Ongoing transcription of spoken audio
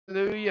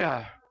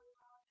Hallelujah.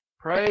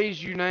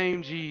 Praise your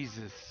name,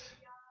 Jesus.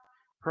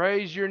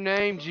 Praise your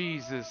name,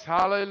 Jesus.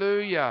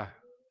 Hallelujah.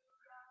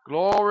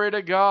 Glory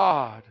to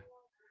God.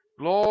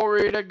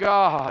 Glory to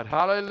God.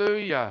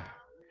 Hallelujah.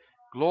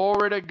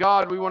 Glory to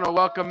God. We want to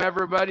welcome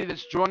everybody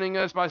that's joining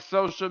us by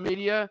social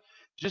media.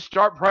 Just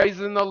start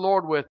praising the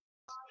Lord with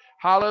us.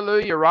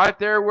 Hallelujah. Right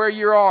there where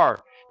you are.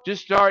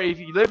 Just start. If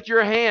you lift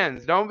your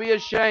hands, don't be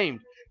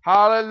ashamed.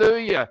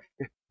 Hallelujah.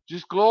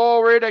 Just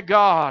glory to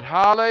God.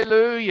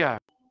 Hallelujah.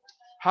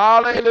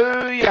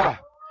 Hallelujah.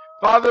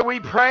 Father,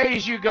 we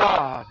praise you,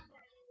 God.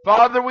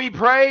 Father, we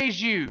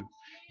praise you.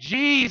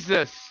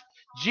 Jesus,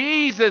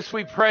 Jesus,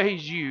 we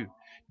praise you.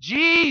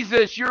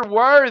 Jesus, you're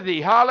worthy.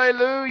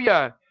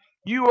 Hallelujah.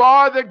 You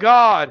are the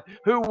God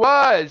who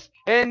was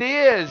and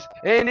is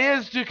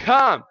to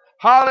come.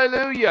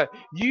 Hallelujah.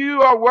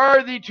 You are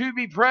worthy to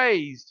be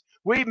praised.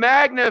 We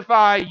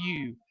magnify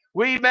you.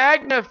 We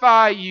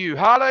magnify you.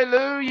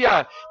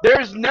 Hallelujah.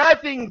 There's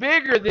nothing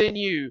bigger than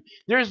you.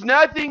 There's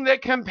nothing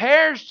that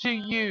compares to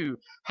you.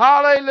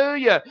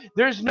 Hallelujah.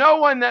 There's no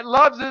one that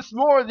loves us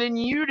more than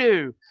you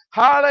do.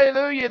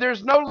 Hallelujah.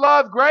 There's no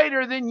love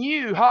greater than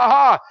you. Ha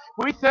ha.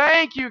 We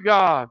thank you,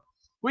 God.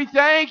 We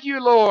thank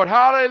you, Lord.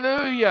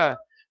 Hallelujah.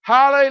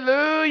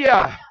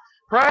 Hallelujah.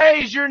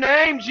 Praise your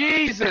name,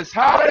 Jesus.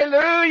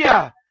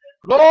 Hallelujah.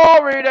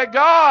 Glory to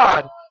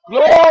God.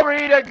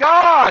 Glory to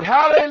God.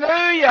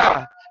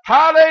 Hallelujah.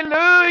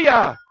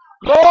 Hallelujah.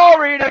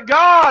 Glory to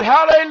God.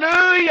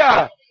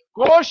 Hallelujah.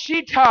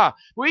 Goshita.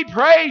 We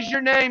praise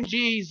your name,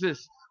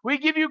 Jesus. We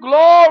give you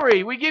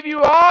glory. We give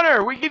you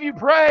honor. We give you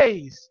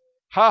praise.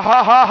 Ha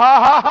ha ha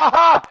ha ha ha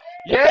ha.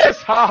 Yes.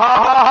 Ha ha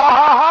ha ha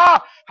ha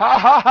ha. Ha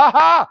ha ha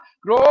ha.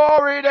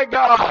 Glory to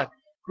God.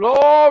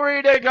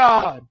 Glory to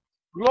God.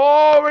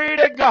 Glory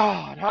to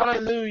God.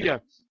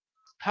 Hallelujah.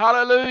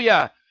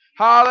 Hallelujah.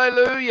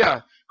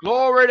 Hallelujah.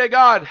 Glory to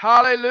God.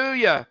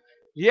 Hallelujah.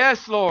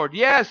 Yes, Lord.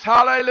 Yes.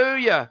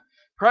 Hallelujah.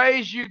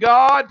 Praise you,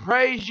 God.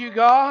 Praise you,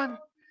 God.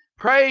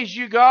 Praise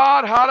you,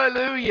 God.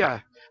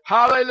 Hallelujah.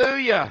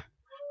 Hallelujah.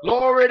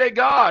 Glory to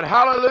God.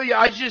 Hallelujah.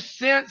 I just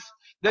sense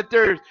that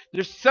there's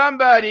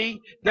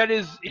somebody that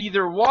is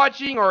either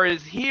watching or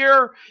is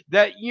here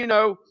that,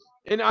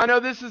 and I know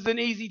this is an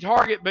easy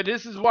target, but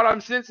this is what I'm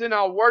sensing.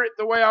 I'll word it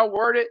the way I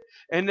word it.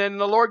 And then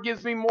the Lord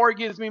gives me more,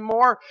 gives me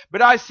more.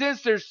 But I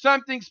sense there's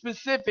something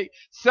specific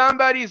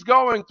somebody's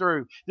going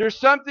through. There's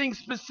something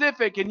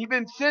specific, and you've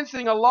been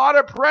sensing a lot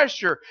of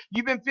pressure.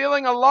 You've been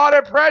feeling a lot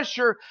of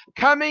pressure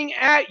coming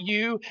at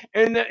you,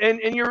 and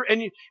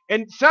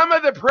some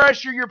of the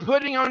pressure you're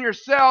putting on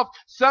yourself,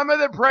 some of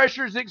the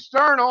pressure is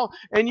external,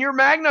 and you're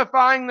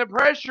magnifying the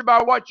pressure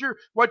by what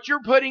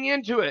you're putting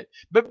into it.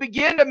 But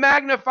begin to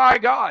magnify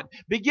God.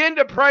 Begin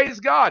to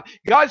praise God.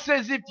 God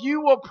says, if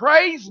you will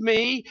praise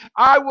me,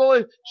 I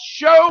will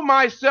show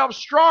myself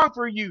strong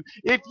for you.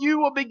 If you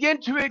will begin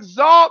to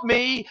exalt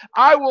me,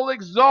 I will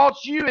exalt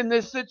you in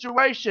this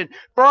situation.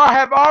 For I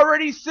have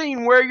already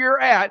seen where you're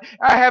at.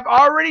 I have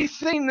already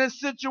seen this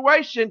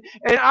situation,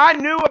 and I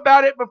knew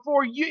about it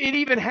before it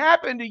even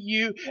happened to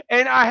you,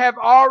 and I have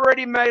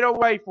already made a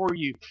way for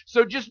you.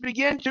 So just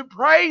begin to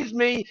praise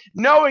me,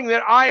 knowing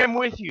that I am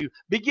with you.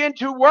 Begin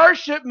to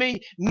worship me,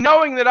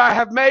 knowing that I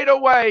have made a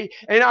way,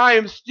 and I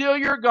am still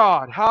your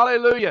God.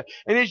 Hallelujah.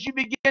 And as you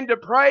begin to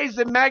praise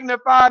and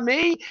magnify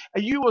me,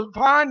 you will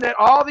find that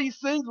all these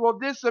things will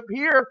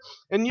disappear,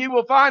 and you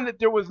will find that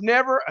there was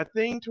never a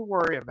thing to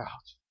worry about.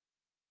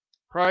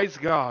 Praise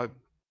God.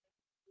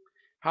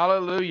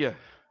 Hallelujah.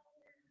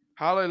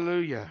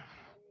 Hallelujah.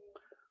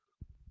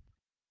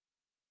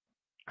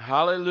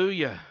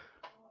 Hallelujah.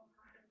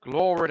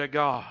 Glory to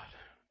God.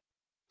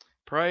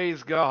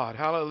 Praise God.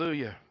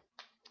 Hallelujah.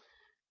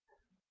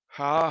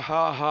 Ha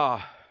ha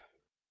ha.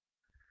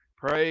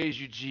 Praise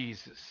you,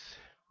 Jesus.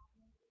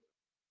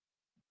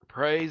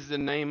 Praise the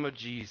name of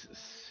Jesus.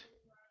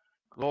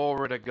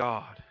 Glory to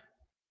God.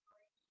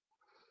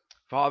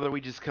 Father,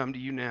 we just come to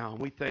you now, and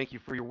we thank you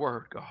for your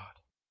word, God.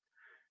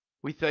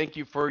 We thank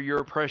you for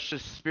your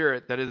precious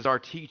Spirit that is our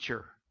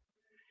teacher.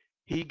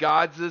 He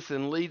guides us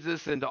and leads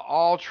us into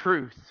all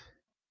truth.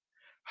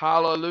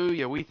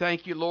 Hallelujah. We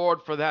thank you,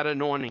 Lord, for that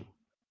anointing.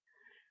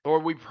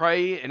 Lord, we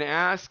pray and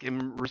ask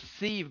and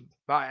receive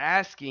by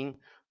asking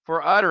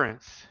for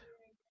utterance.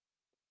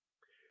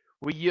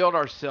 We yield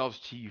ourselves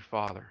to you,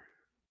 Father.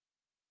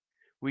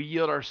 We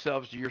yield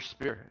ourselves to your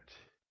Spirit.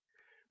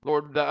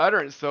 Lord, the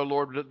utterance, though,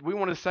 Lord, we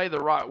want to say the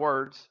right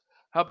words.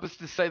 Help us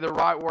to say the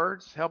right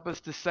words. Help us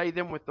to say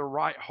them with the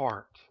right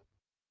heart.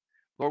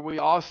 Lord, we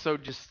also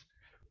just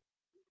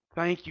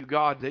thank you,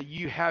 God, that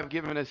you have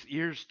given us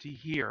ears to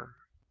hear.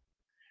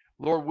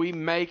 Lord, we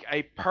make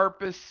a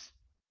purpose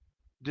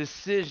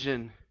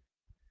decision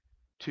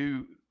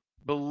to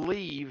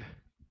believe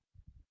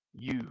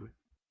you,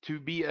 to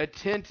be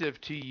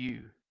attentive to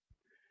you,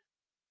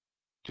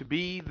 to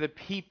be the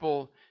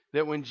people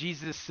that when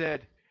Jesus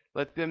said,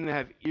 let them that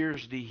have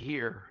ears to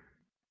hear,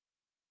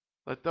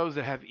 let those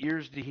that have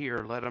ears to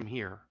hear, let them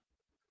hear.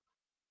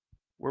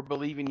 We're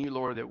believing you,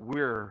 Lord, that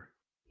we're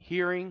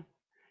hearing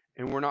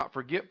and we're not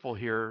forgetful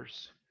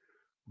hearers.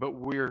 but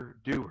we're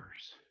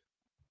doers.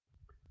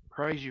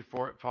 Praise you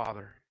for it,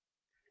 Father,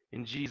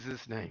 in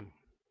Jesus' name.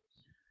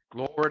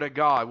 Glory to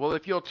God. Well,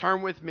 if you'll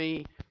turn with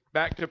me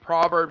back to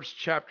Proverbs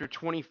chapter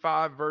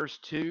 25, verse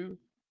 2,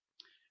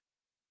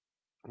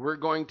 we're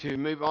going to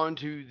move on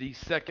to the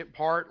second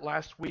part.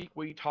 Last week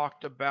we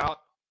talked about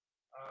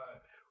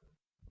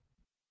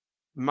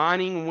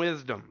mining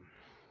wisdom.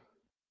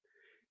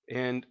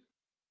 And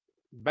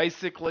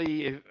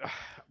basically,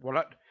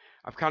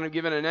 I've kind of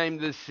given a name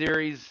to this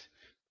series.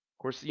 Of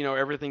course,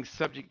 everything's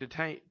subject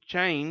to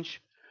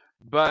change,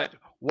 but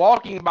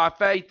walking by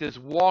faith is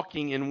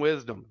walking in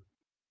wisdom.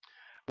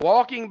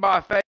 Walking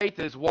by faith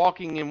is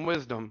walking in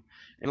wisdom.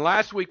 And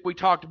last week we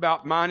talked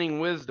about mining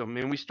wisdom,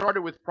 and we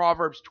started with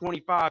Proverbs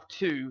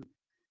 25:2,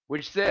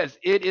 which says,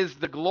 "It is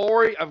the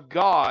glory of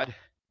God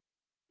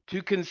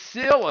to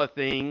conceal a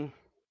thing,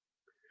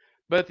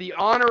 but the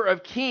honor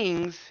of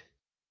kings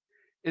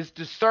is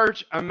to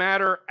search a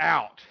matter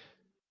out."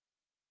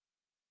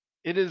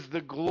 It is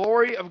the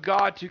glory of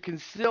God to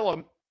conceal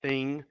a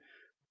thing,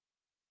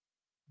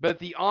 but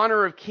the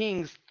honor of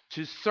kings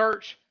to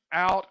search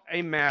out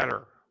a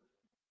matter.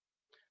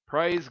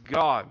 Praise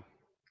God.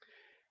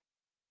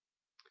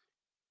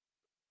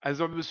 As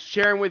I was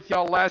sharing with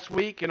y'all last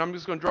week, and I'm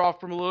just going to draw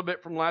from a little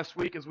bit from last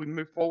week as we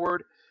move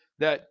forward,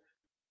 that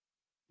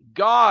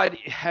God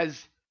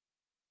has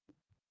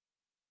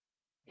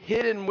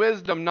hidden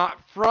wisdom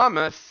not from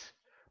us,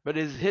 but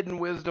is hidden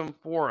wisdom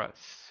for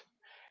us.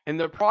 In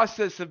the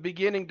process of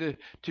beginning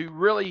to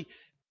really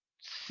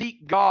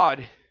seek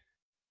God,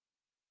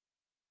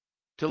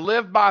 to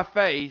live by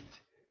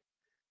faith,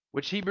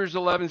 which Hebrews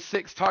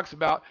 11:6 talks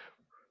about,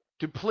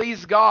 to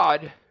please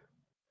God,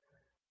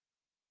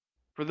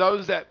 for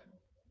those that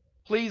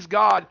please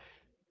God,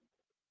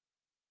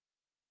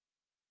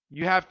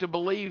 you have to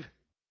believe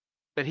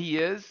that He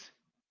is,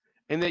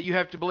 and that you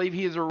have to believe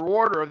He is a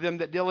rewarder of them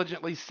that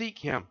diligently seek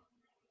Him.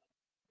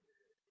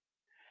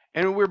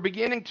 And we're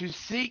beginning to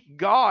seek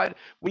God.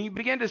 When you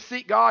begin to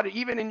seek God,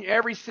 even in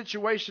every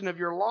situation of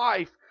your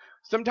life,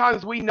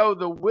 sometimes we know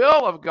the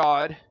will of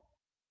God.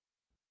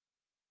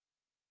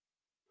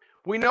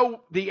 We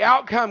know the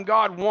outcome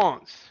God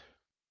wants.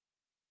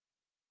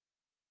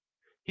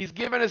 He's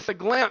given us a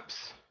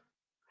glimpse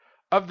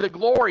of the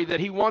glory that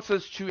He wants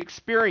us to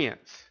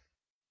experience.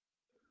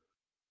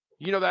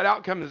 That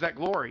outcome is that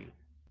glory.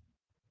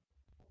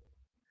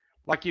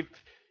 Like if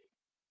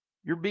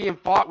you're being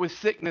fought with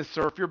sickness,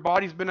 or if your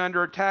body's been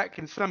under attack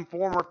in some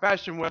form or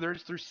fashion, whether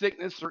it's through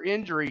sickness or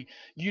injury,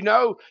 you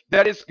know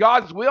that it's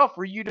God's will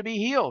for you to be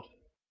healed.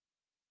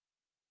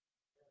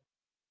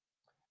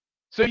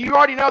 So you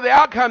already know the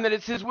outcome, that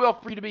it's His will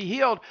for you to be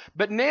healed.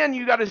 But then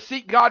you got to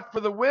seek God for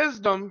the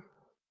wisdom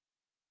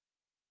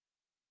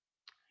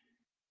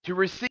to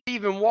receive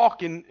and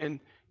walk in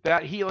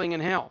that healing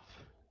and health.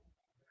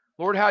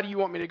 Lord, how do you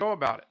want me to go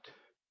about it?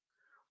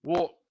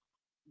 Well,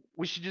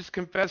 we should just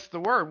confess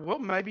the word. Well,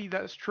 maybe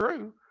that's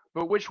true,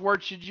 but which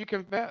word should you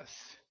confess?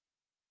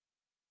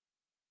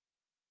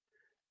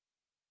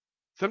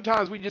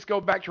 Sometimes we just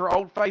go back to our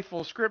old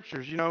faithful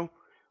scriptures.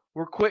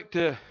 We're quick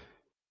to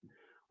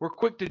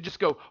just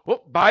go,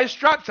 well, by His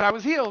stripes I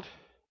was healed.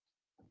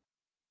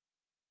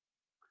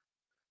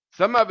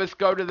 Some of us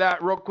go to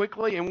that real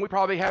quickly, and we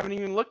probably haven't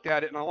even looked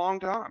at it in a long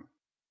time.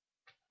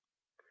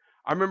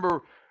 I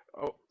remember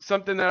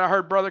something that I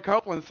heard Brother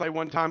Copeland say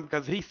one time,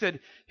 because he said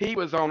he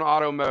was on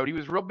auto mode. He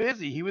was real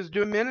busy. He was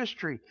doing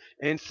ministry,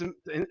 and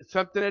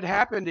something had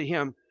happened to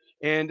him,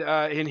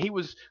 and he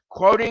was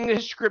quoting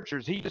his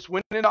scriptures. He just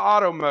went into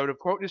auto mode of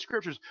quoting his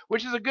scriptures,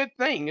 which is a good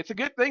thing. It's a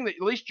good thing that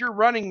at least you're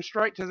running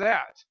straight to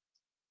that.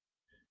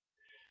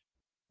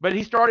 But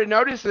he started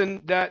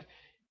noticing that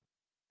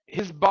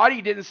his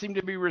body didn't seem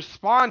to be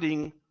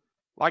responding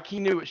like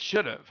he knew it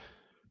should have.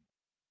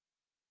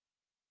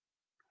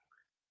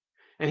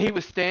 And he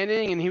was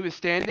standing,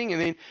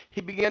 and then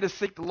he began to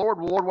seek the Lord.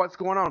 Lord, what's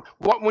going on?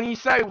 When you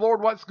say,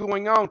 Lord, what's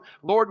going on?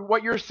 Lord,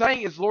 what you're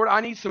saying is, Lord,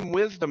 I need some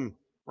wisdom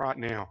right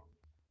now.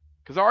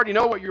 Because I already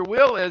know what your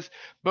will is,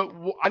 but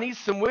I need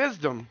some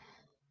wisdom.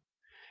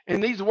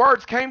 And these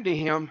words came to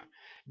him.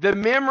 The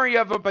memory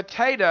of a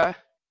potato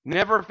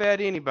never fed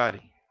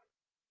anybody.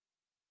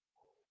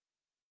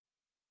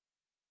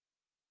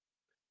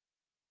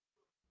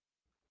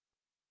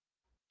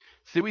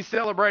 See, we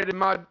celebrated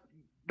my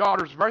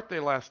daughter's birthday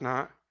last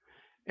night,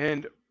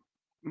 and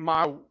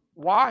my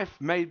wife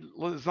made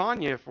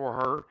lasagna for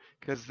her,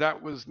 because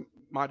that was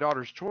my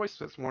daughter's choice.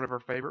 That's one of her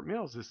favorite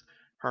meals, is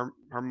her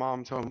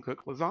mom's home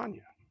cooked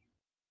lasagna.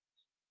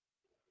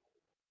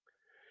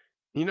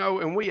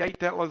 And we ate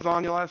that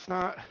lasagna last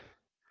night,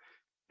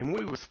 and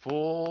we was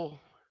full,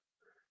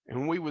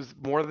 and we was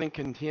more than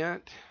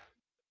content.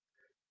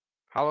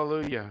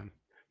 Hallelujah.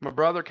 My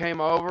brother came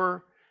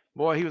over.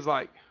 Boy, he was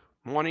like,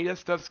 Juanita, that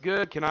stuff's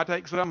good. Can I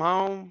take some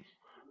home?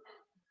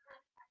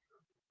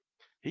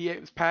 He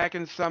was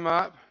packing some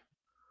up.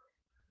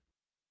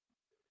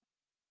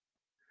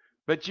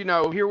 But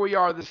here we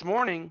are this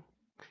morning,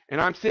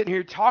 and I'm sitting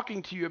here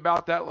talking to you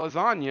about that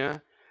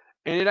lasagna,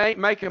 and it ain't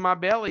making my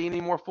belly any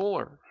more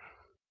fuller.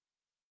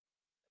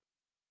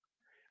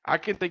 I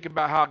can think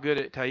about how good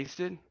it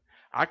tasted.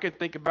 I could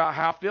think about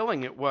how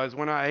filling it was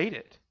when I ate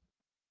it.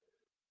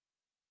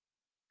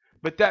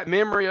 But that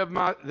memory of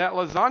that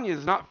lasagna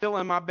is not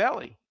filling my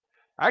belly.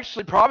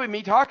 Actually, probably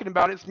me talking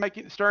about it's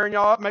stirring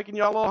y'all up, making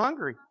y'all a little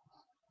hungry.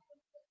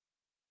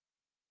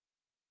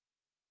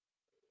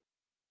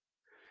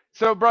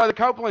 So Brother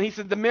Copeland, he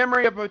said the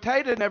memory of a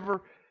potato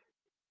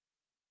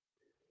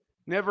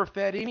never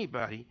fed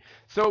anybody.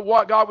 So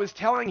what God was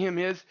telling him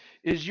is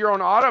you're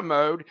on auto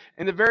mode,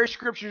 and the very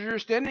scriptures you're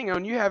standing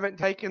on, you haven't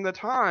taken the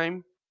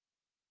time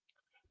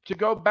to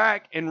go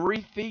back and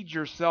refeed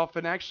yourself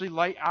and actually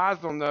lay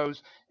eyes on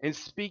those and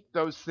speak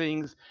those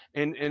things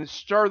and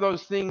stir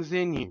those things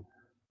in you.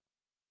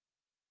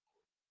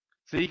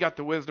 So he got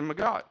the wisdom of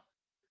God.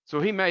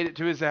 So he made it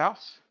to his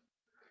house.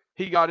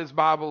 He got his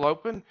Bible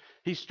open.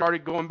 He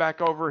started going back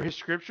over his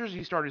scriptures.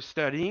 He started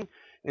studying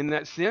in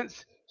that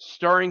sense,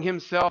 stirring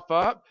himself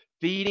up,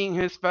 feeding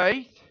his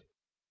faith.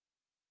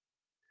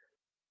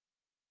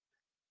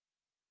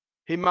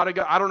 He might have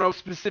got, I don't know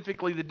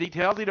specifically the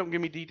details. He don't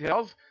give me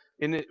details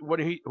in it, when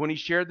he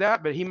shared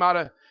that, but he might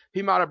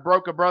have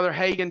broke a Brother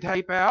Hagin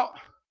tape out.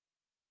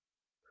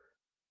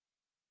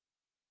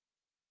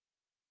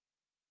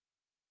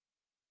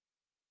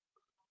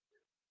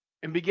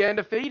 And began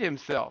to feed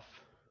himself.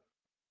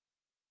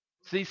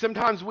 See,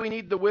 sometimes we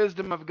need the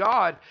wisdom of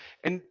God.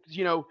 And,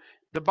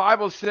 the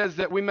Bible says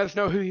that we must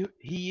know who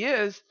he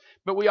is,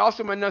 but we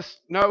also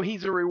must know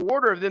he's a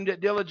rewarder of them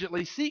that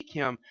diligently seek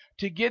him.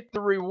 To get the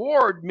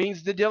reward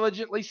means the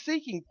diligently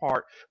seeking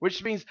part,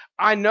 which means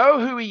I know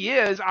who he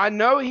is. I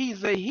know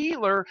he's a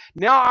healer.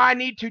 Now I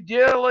need to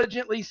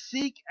diligently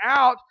seek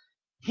out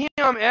him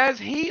as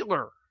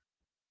healer.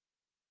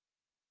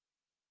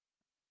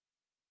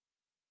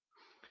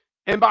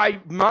 And by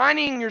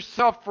mining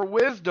yourself for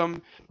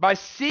wisdom, by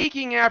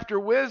seeking after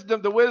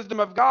wisdom, the wisdom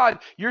of God,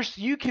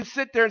 you can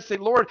sit there and say,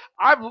 Lord,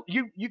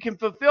 you can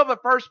fulfill the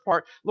first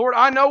part. Lord,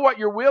 I know what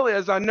your will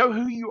is. I know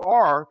who you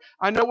are.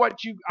 I know what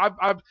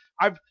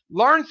I've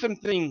learned some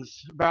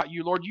things about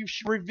you, Lord. You've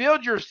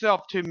revealed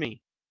yourself to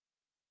me.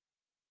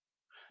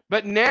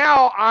 But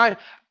now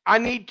I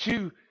need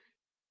to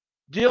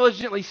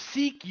diligently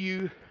seek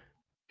you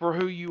for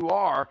who you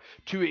are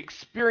to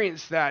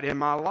experience that in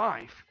my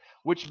life,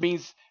 which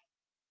means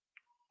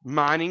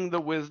mining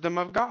the wisdom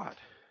of God.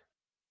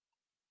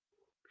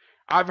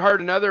 I've heard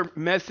another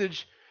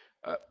message.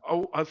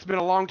 It's been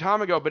a long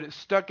time ago, but it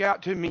stuck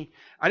out to me.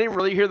 I didn't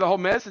really hear the whole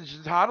message.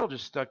 The title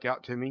just stuck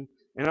out to me.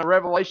 And a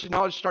revelation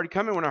knowledge started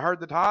coming when I heard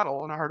the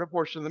title and I heard a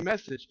portion of the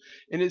message.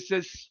 And it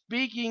says,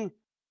 speaking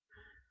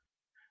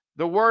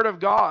the word of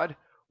God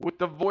with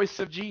the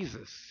voice of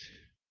Jesus.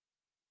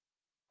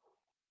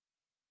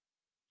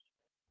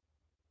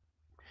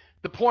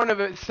 The point of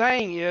it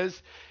saying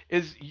is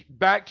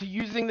back to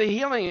using the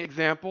healing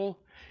example.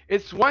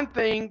 It's one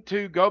thing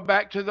to go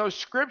back to those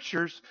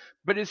scriptures,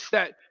 but it's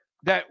that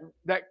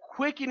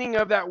quickening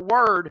of that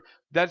word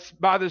that's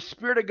by the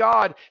Spirit of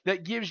God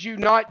that gives you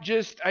not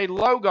just a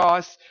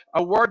logos,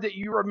 a word that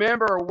you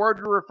remember, a word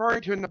you're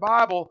referring to in the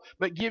Bible,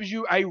 but gives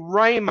you a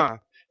rhema,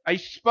 a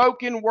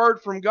spoken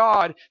word from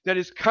God that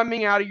is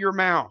coming out of your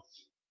mouth.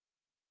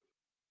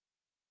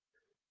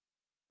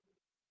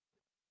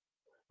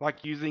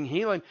 Like using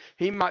healing,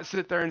 he might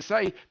sit there and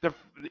say,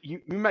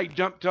 you may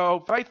jump to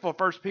Old Faithful,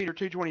 1 Peter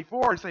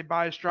 2:24, and say,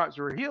 by his stripes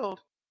we're healed.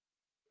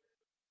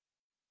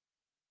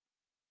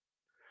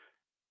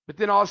 But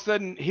then all of a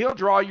sudden, he'll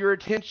draw your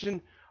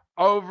attention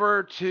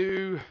over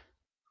to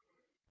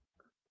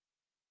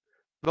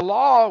the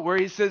law where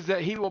he says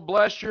that he will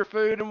bless your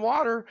food and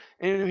water,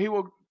 and he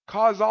will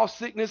cause all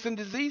sickness and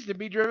disease to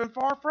be driven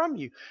far from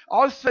you.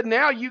 All of a sudden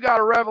now you got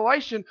a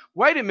revelation.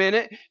 Wait a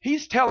minute.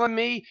 He's telling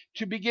me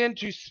to begin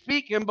to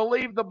speak and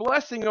believe the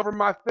blessing over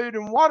my food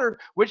and water,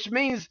 which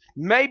means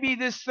maybe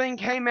this thing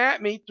came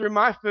at me through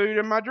my food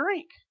and my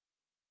drink.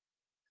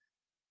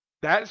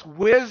 That's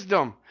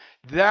wisdom.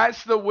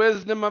 That's the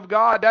wisdom of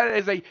God. That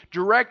is a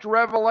direct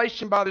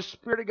revelation by the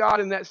Spirit of God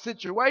in that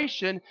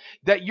situation,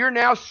 that you're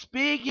now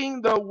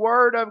speaking the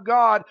word of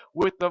God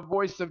with the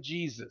voice of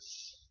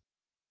Jesus.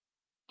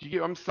 Do you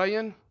get what I'm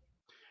saying?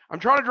 I'm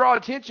trying to draw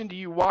attention to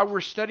you while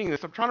we're studying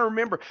this. I'm trying to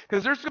remember,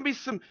 because there's going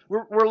to be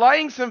we're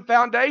laying some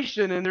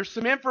foundation, and there's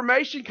some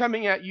information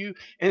coming at you,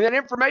 and that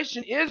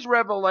information is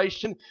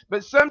revelation,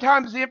 but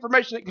sometimes the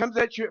information that comes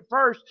at you at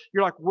first,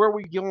 you're like, where are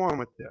we going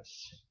with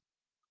this?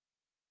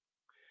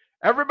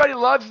 Everybody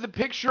loves the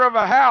picture of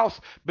a house,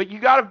 but you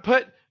got to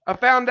put a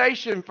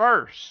foundation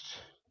first.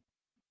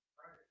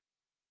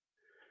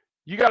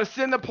 You got to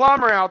send the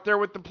plumber out there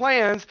with the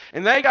plans,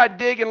 and they got to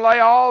dig and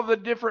lay all the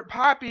different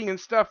piping and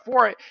stuff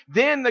for it.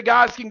 Then the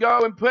guys can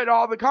go and put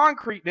all the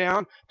concrete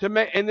down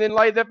and then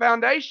lay the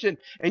foundation.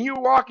 And you're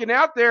walking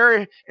out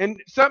there,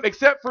 and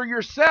except for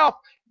yourself,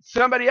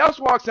 somebody else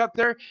walks out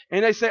there,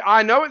 and they say,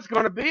 I know it's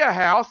going to be a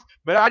house,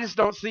 but I just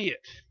don't see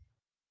it.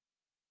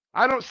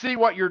 I don't see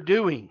what you're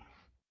doing.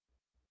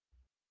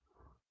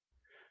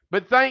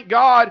 But thank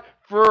God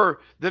for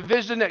the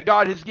vision that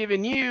God has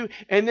given you,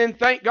 and then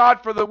thank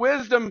God for the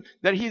wisdom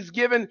that He's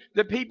given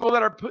the people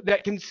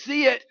that can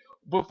see it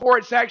before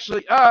it's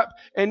actually up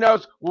and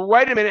knows, well,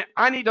 wait a minute,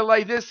 I need to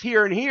lay this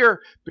here and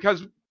here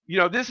because,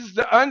 this is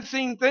the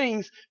unseen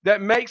things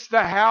that makes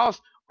the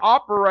house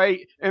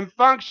operate and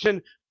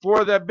function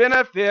for the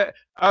benefit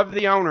of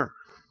the owner,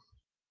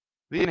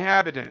 the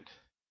inhabitant.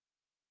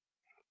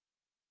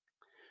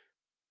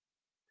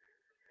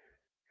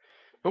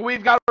 But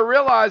we've got to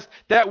realize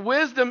that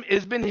wisdom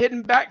has been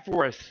hidden back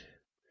for us.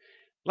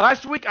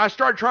 Last week I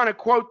started trying to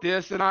quote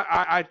this, and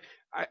I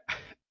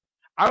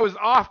was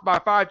off by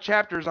 5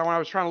 chapters when I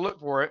was trying to look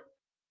for it.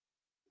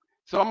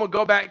 So I'm going to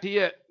go back to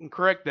it and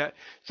correct that.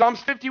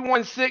 Psalms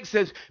 51:6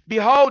 says,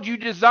 "Behold, you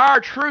desire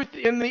truth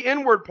in the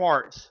inward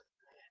parts,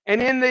 and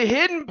in the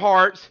hidden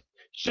parts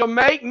shall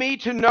make me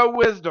to know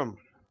wisdom."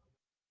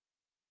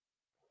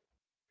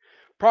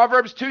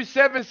 Proverbs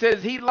 2:7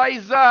 says, "He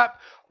lays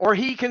up or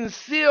he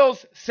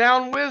conceals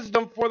sound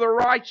wisdom for the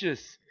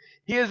righteous.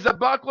 He is a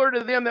buckler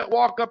to them that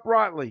walk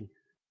uprightly."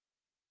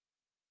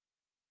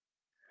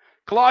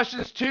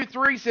 Colossians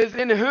 2:3 says,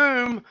 "In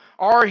whom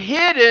are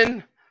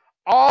hidden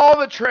all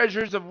the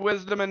treasures of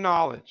wisdom and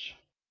knowledge."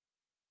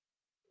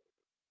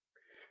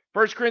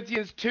 1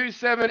 Corinthians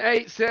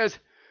 2:7-8 says,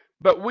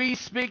 "But we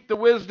speak the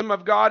wisdom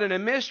of God in a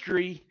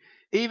mystery,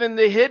 even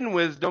the hidden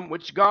wisdom,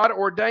 which God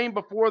ordained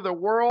before the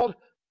world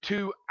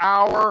to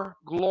our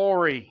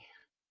glory,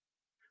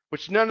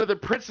 which none of the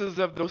princes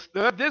of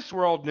this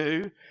world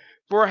knew.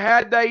 For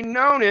had they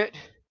known it,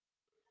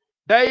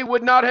 they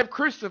would not have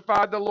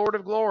crucified the Lord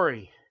of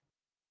glory.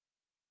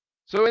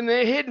 So in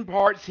the hidden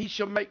parts he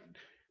shall make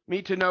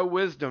me to know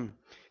wisdom."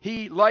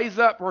 He lays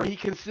up or he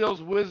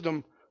conceals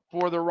wisdom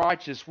for the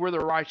righteous. We're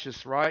the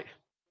righteous, right?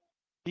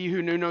 He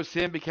who knew no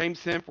sin became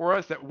sin for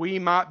us, that we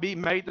might be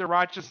made the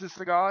righteousness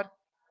of God.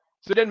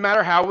 So it doesn't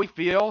matter how we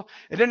feel.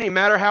 It doesn't even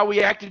matter how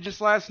we acted just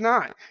last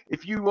night.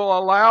 If you will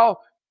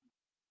allow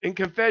and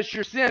confess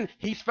your sin,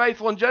 he's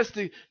faithful and just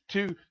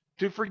to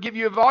forgive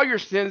you of all your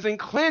sins and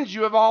cleanse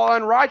you of all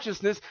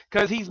unrighteousness,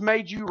 because he's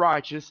made you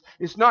righteous.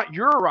 It's not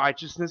your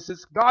righteousness,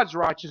 it's God's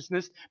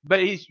righteousness, but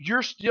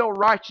you're still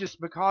righteous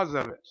because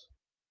of it.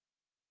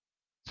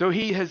 So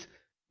he has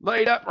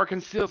laid up or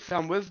concealed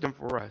some wisdom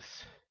for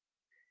us.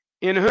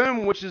 In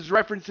whom, which is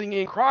referencing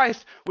in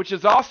Christ, which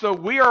is also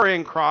we are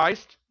in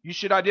Christ, you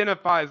should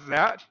identify as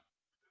that,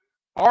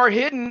 are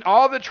hidden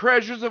all the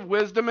treasures of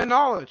wisdom and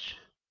knowledge.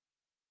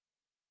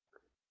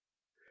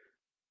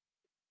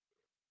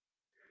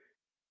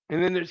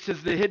 And then it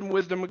says the hidden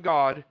wisdom of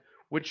God,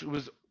 which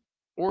was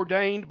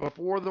ordained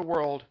before the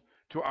world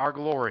to our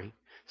glory.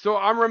 So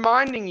I'm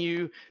reminding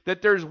you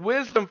that there's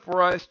wisdom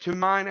for us to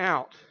mine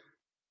out.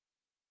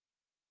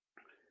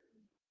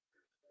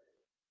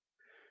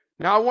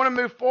 Now I want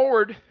to move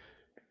forward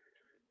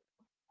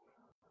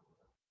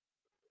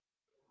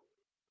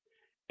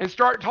and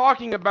start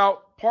talking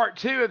about part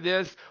 2 of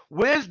this,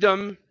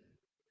 wisdom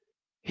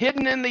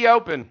hidden in the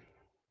open.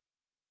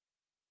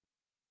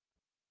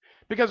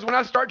 Because when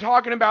I start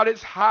talking about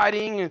it's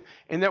hiding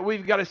and that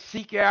we've got to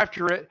seek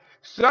after it,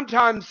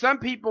 sometimes some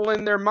people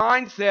in their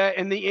mindset,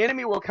 and the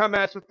enemy will come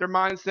at us with their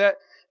mindset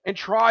and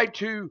try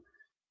to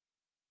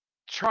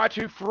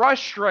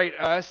frustrate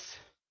us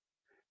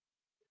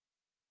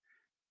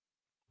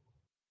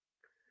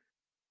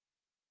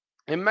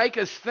and make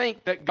us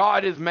think that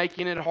God is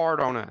making it hard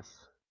on us.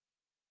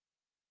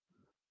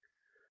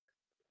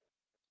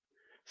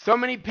 So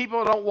many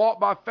people don't walk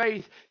by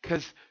faith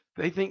because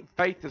they think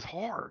faith is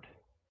hard.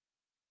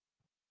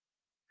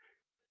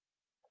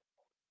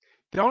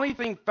 The only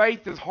thing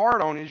faith is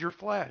hard on is your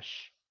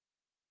flesh.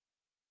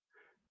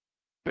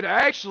 But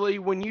actually,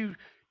 when you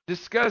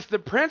discuss the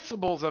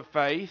principles of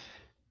faith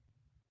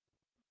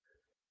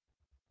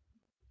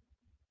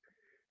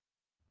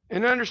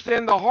and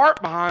understand the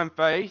heart behind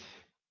faith,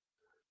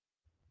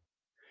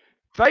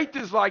 faith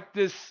is like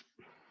this,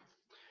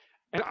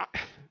 and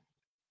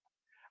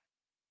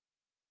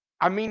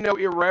I mean no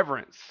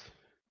irreverence.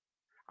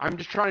 I'm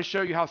just trying to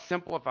show you how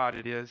simplified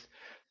it is.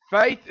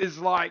 Faith is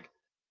like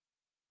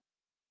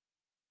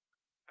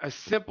a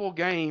simple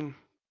game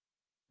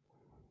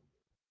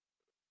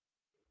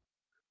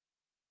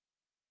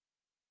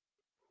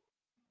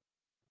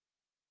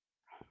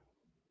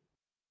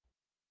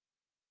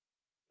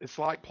it's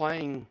like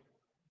playing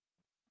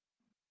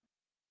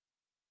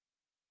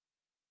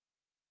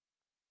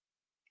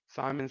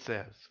Simon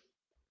Says.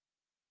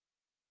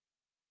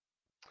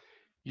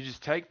 You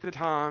just take the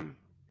time,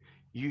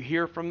 you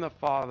hear from the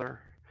Father,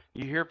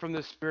 you hear from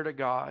the Spirit of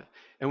God,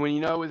 and when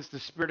you know it's the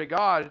Spirit of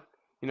God,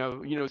 you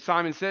know,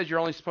 Simon Says you're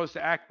only supposed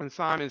to act when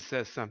Simon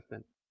says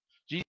something.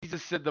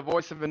 Jesus said, "The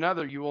voice of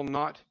another you will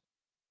not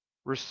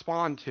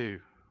respond to."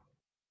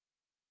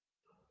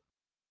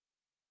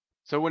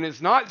 So when it's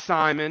not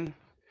Simon,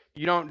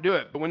 you don't do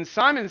it. But when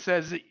Simon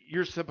says it,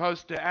 you're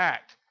supposed to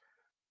act.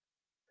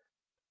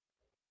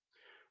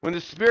 When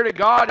the Spirit of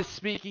God is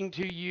speaking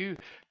to you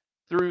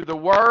through the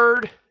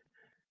Word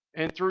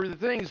and through the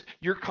things,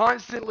 you're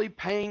constantly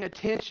paying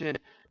attention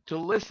to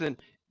listen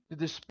to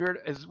the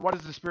Spirit. What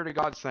is the Spirit of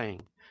God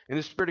saying? And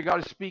the Spirit of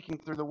God is speaking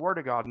through the Word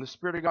of God. And the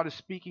Spirit of God is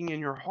speaking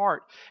in your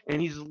heart.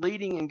 And He's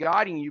leading and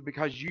guiding you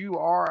because you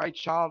are a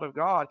child of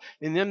God.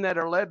 And them that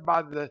are led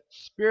by the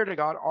Spirit of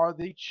God are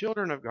the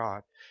children of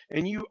God.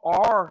 And you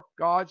are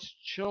God's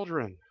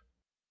children.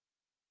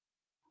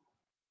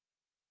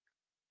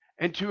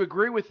 And to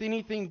agree with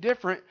anything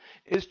different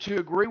is to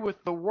agree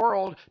with the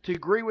world, to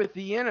agree with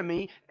the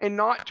enemy, and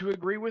not to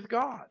agree with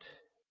God.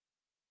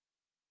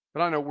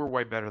 But I know we're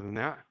way better than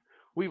that.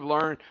 We've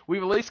at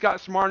least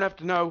got smart enough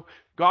to know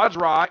God's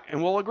right,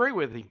 and we'll agree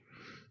with Him.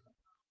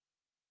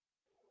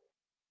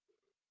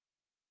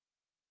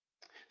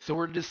 So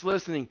we're just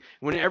listening.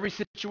 When every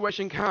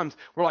situation comes,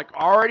 we're like,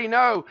 already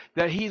know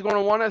that He's going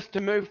to want us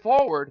to move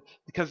forward,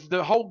 because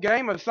the whole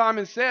game of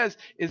Simon Says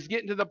is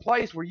getting to the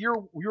place where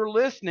you're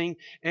listening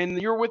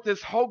and you're with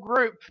this whole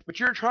group, but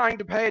you're trying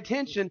to pay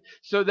attention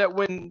so that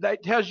when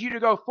that tells you to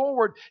go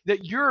forward,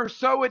 that you're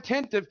so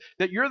attentive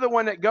that you're the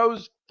one that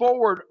goes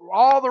forward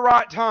all the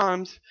right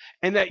times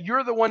and that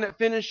you're the one that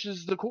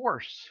finishes the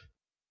course.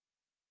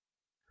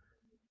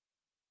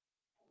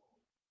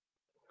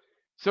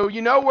 So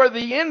you know where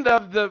the end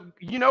of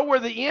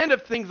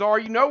things are,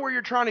 you know where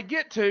you're trying to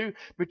get to,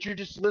 but you're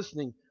just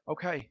listening.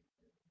 Okay,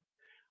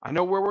 I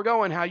know where we're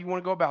going, how you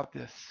want to go about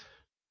this.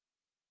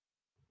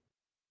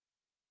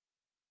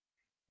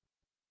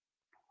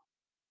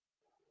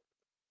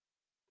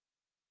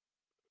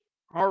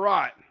 All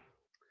right.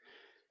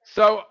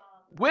 So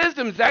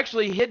wisdom is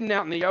actually hidden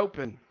out in the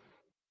open.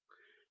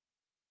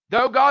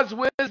 Though God's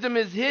wisdom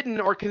is hidden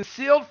or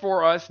concealed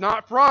for us,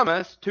 not from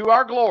us, to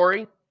our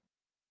glory,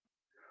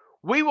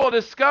 we will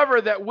discover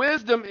that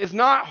wisdom is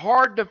not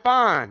hard to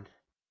find.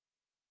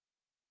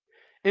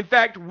 In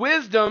fact,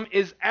 wisdom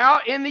is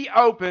out in the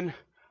open,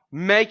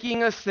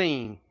 making a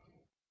scene.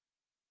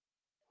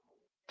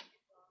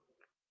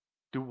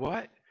 Do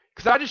what?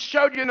 Because I just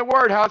showed you in the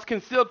Word how it's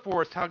concealed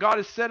for us, how God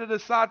has set it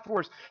aside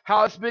for us,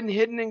 how it's been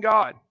hidden in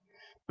God.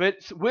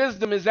 But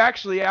wisdom is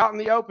actually out in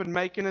the open,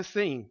 making a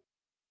scene.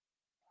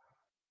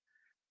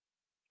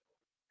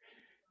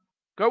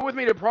 Go with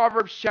me to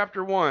Proverbs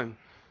chapter 1.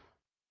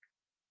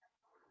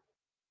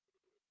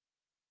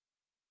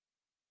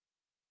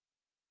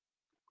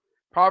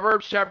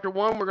 Proverbs chapter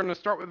 1, we're going to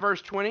start with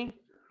verse 20.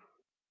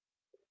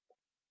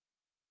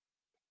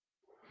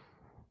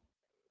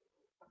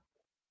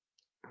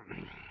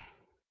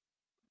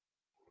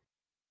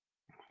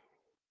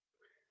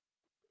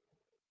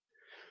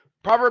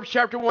 Proverbs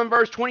chapter 1,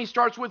 verse 20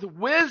 starts with,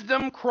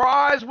 wisdom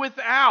cries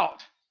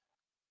without,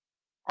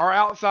 or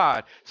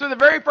outside. So the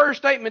very first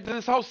statement to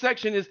this whole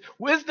section is,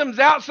 wisdom's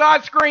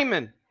outside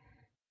screaming.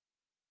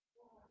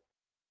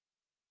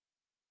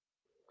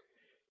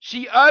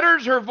 She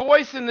utters her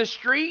voice in the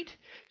street.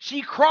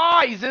 She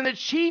cries in the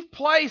chief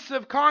place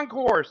of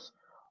concourse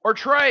or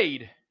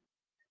trade.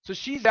 So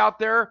she's out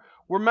there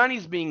where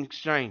money's being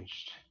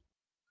exchanged.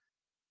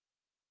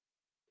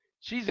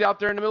 She's out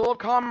there in the middle of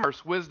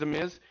commerce, wisdom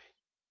is.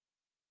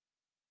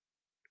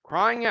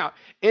 Crying out.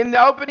 In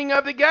the opening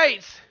of the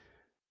gates,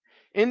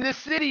 in this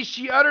city,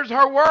 she utters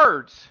her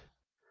words.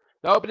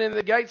 The opening of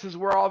the gates is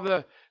where all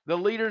the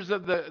leaders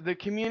of the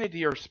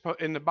community are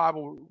in the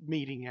Bible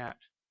meeting at.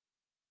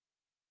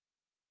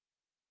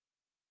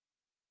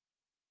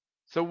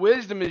 So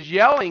wisdom is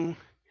yelling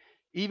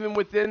even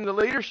within the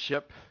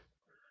leadership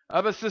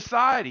of a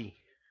society,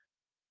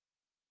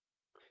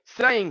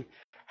 saying,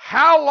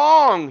 how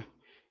long,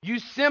 you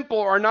simple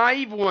or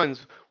naive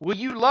ones, will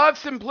you love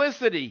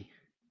simplicity?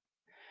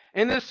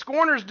 And the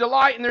scorners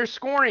delight in their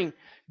scorning,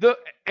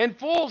 and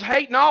fools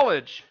hate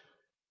knowledge.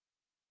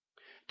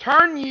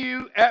 Turn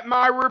you at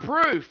my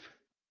reproof.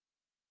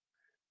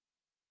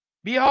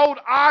 Behold,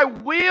 I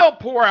will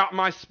pour out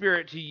my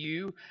spirit to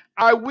you.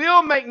 I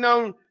will make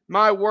known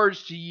my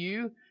words to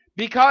you,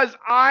 because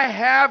I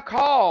have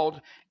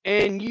called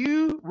and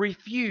you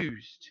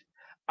refused.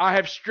 I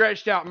have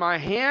stretched out my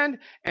hand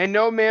and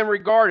no man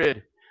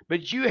regarded,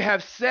 but you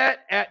have set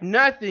at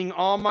nothing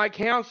all my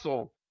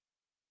counsel.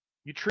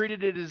 You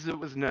treated it as it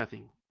was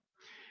nothing.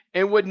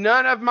 And with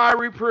none of my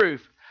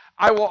reproof,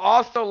 I will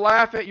also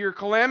laugh at your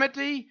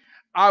calamity.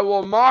 I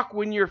will mock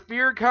when your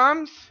fear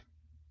comes.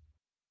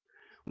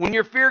 When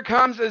your fear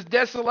comes as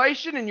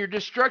desolation and your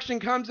destruction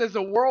comes as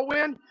a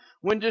whirlwind,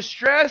 when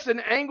distress and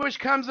anguish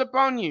comes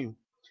upon you,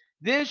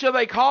 then shall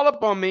they call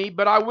upon me,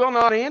 but I will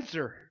not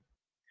answer.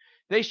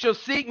 They shall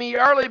seek me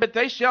early, but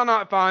they shall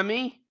not find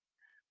me.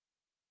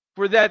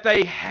 For that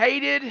they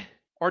hated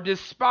or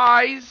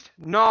despised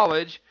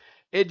knowledge,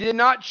 it did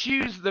not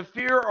choose the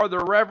fear or the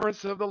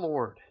reverence of the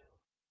Lord.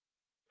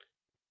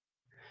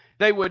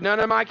 They would none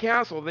of my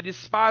counsel, they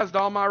despised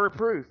all my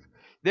reproof.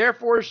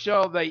 Therefore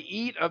shall they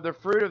eat of the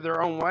fruit of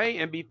their own way,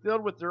 and be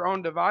filled with their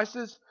own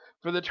devices.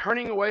 For the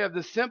turning away of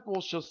the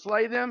simple shall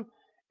slay them,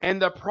 and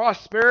the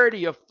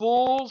prosperity of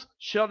fools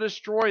shall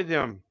destroy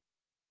them.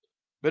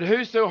 But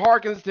whoso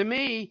hearkens to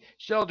me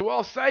shall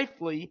dwell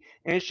safely,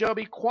 and shall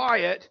be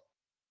quiet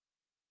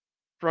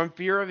from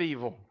fear of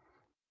evil.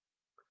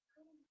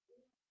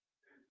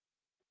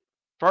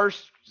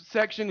 First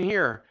section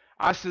here,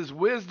 I says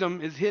wisdom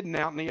is hidden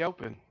out in the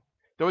open.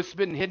 though it's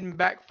been hidden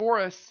back for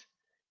us.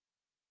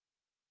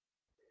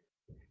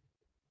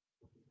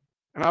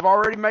 And I've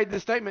already made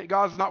the statement,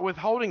 God's not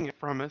withholding it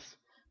from us.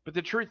 But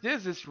the truth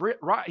is, it's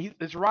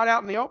right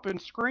out in the open,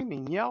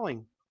 screaming,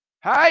 yelling.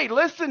 Hey,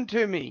 listen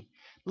to me.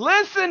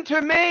 Listen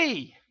to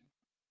me.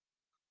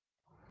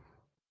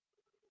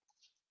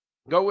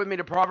 Go with me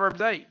to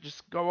Proverbs 8.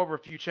 Just go over a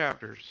few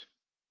chapters.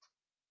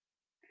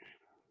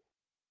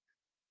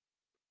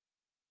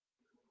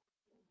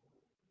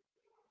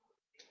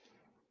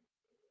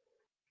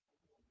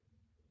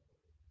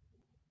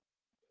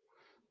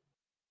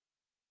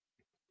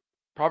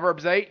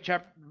 Proverbs 8,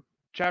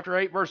 chapter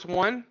 8, verse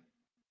 1.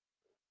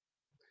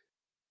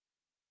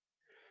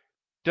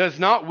 Does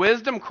not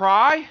wisdom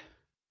cry,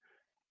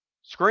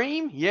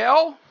 scream,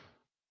 yell,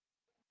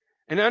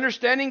 and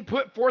understanding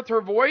put forth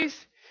her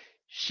voice?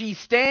 She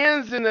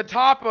stands in the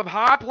top of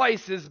high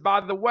places by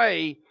the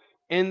way,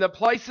 in the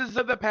places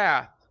of the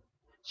path.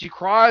 She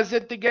cries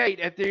at the gate,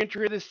 at the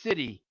entry of the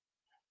city,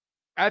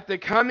 at the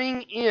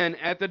coming in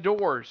at the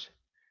doors.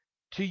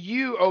 To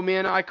you, O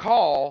men, I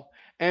call,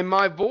 and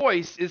my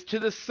voice is to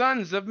the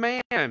sons of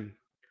man.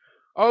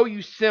 O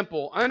you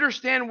simple,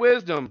 understand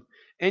wisdom,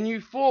 and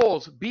you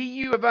fools, be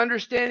you of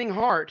understanding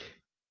heart.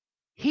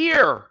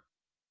 Hear,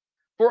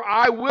 for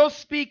I will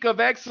speak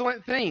of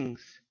excellent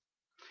things,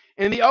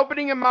 and the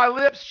opening of my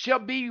lips shall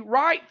be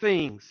right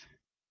things.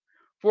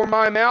 For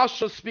my mouth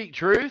shall speak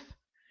truth,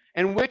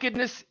 and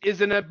wickedness is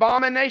an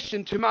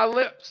abomination to my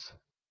lips.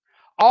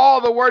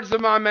 All the words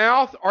of my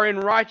mouth are in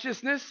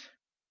righteousness.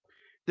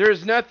 There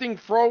is nothing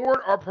froward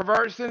or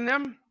perverse in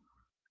them.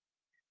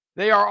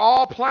 They are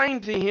all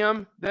plain to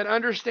him that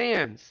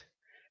understands,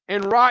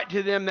 and right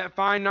to them that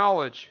find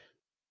knowledge.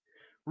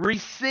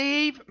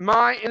 Receive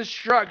my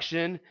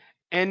instruction,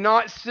 and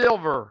not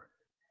silver,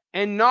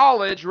 and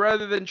knowledge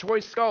rather than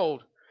choice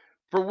gold.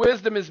 For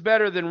wisdom is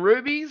better than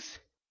rubies,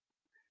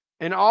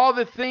 and all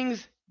the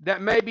things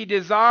that may be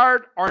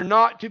desired are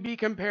not to be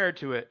compared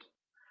to it.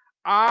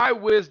 I,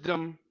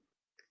 wisdom,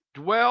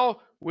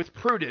 dwell with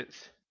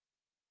prudence,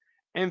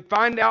 and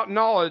find out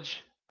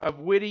knowledge of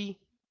witty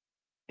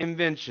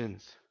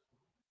inventions.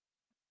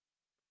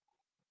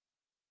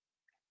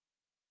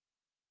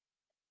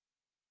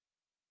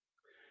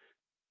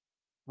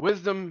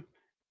 Wisdom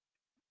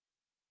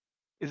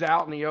is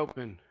out in the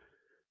open.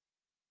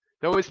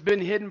 Though it's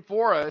been hidden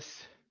for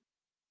us,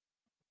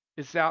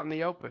 it's out in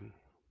the open.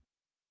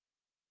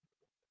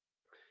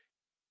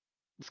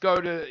 Let's go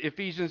to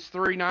Ephesians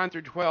 3, 9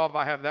 through 12.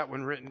 I have that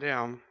one written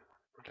down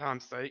for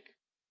time's sake.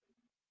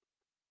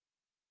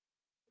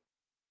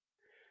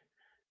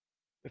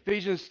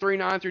 Ephesians 3,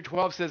 9 through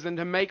 12 says, and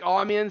to make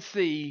all men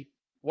see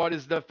what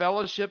is the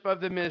fellowship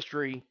of the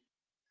mystery,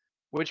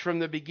 which from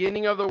the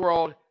beginning of the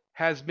world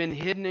has been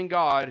hidden in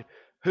God,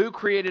 who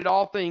created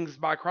all things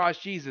by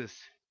Christ Jesus,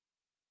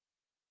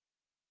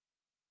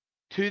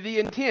 to the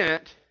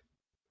intent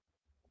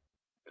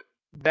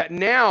that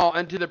now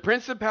unto the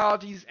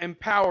principalities and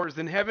powers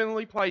in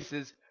heavenly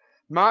places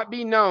might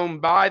be known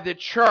by the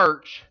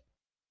church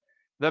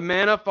the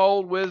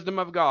manifold wisdom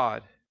of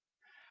God,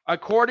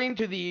 according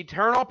to the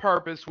eternal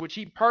purpose which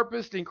he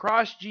purposed in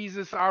Christ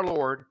Jesus our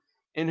Lord,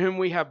 in whom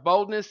we have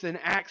boldness and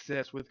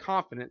access with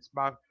confidence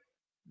by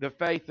the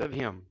faith of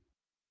him.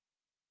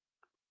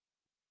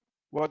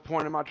 What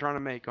point am I trying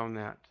to make on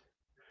that?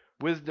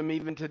 Wisdom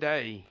even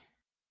today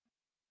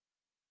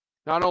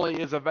not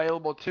only is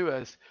available to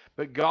us,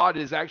 but God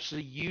is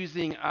actually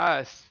using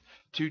us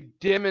to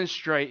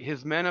demonstrate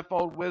his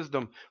manifold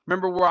wisdom.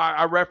 Remember where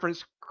I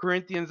referenced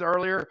Corinthians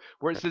earlier,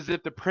 where it says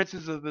if the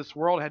princes of this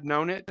world had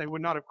known it, they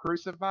would not have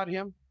crucified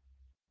him?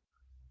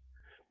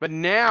 But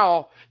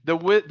now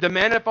the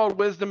manifold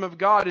wisdom of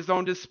God is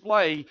on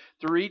display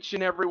through each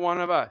and every one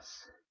of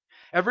us.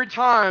 Every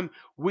time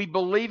we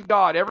believe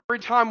God, every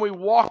time we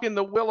walk in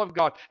the will of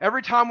God,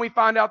 every time we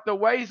find out the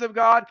ways of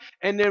God,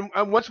 and then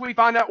once we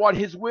find out what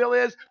his will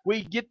is,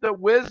 we get the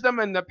wisdom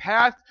and the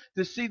path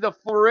to see the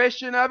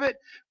fruition of it.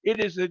 It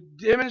is a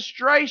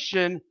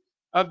demonstration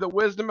of the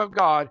wisdom of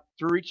God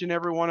through each and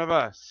every one of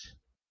us.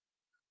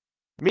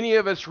 Many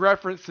of us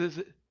reference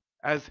it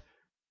as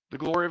the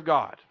glory of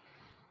God.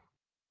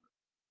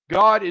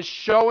 God is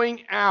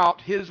showing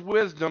out his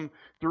wisdom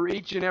through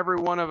each and every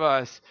one of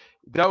us.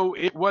 Though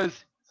it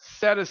was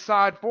set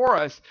aside for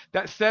us,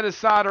 that set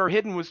aside or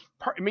hidden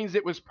means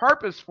it was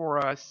purpose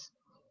for us.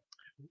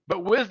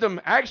 But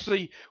wisdom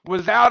actually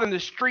was out in the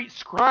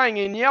streets crying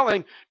and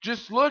yelling,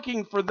 just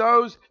looking for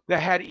those that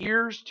had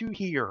ears to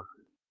hear.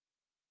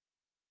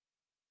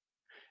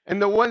 And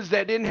the ones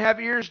that didn't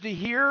have ears to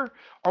hear,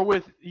 or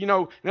with, in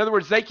other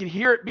words, they could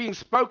hear it being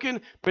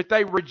spoken, but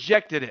they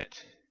rejected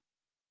it.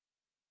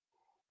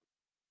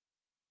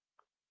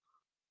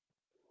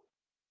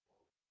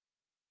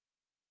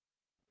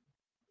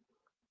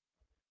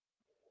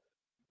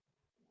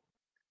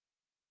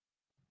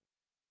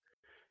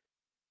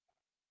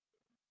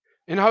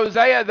 In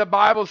Hosea, the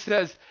Bible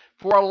says,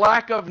 for a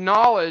lack of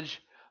knowledge,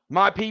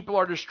 my people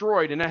are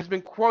destroyed. And that has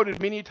been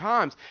quoted many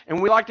times. And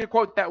we like to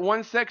quote that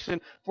one section,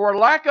 for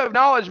lack of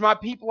knowledge, my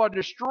people are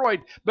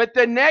destroyed. But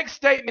the next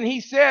statement he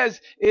says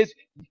is,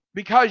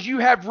 because you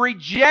have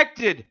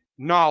rejected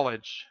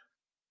knowledge.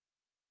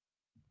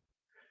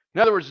 In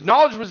other words,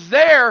 knowledge was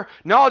there,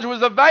 knowledge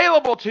was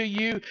available to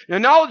you, the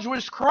knowledge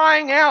was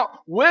crying out,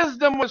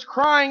 wisdom was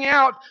crying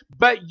out,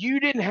 but you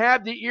didn't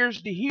have the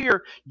ears to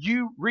hear.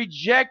 You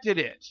rejected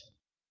it.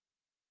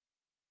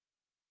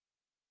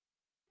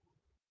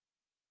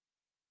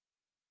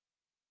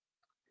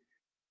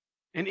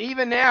 And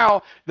even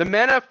now, the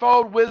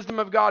manifold wisdom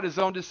of God is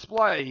on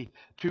display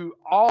to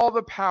all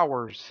the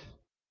powers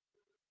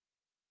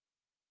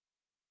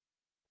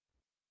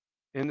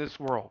in this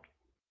world.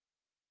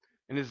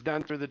 And is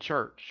done through the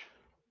church.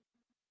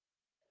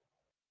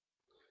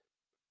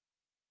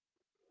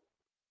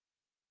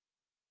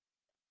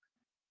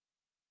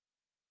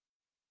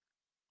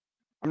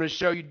 I'm going to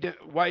show you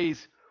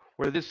ways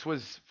where this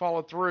was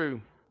followed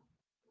through.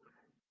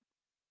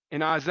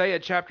 In Isaiah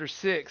chapter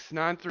 6,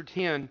 9 through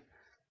 10,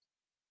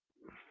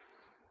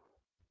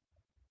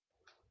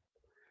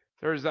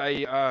 there's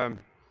a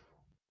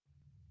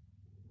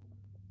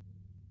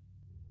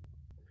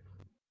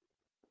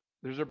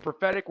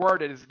prophetic word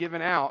that is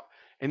given out,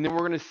 and then we're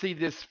going to see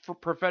this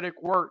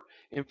prophetic word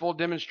in full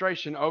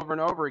demonstration over and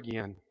over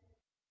again.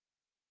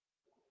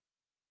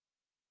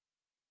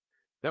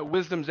 That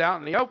wisdom's out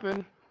in the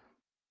open,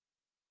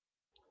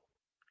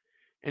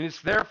 and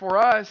it's there for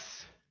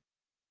us,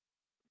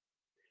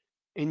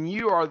 and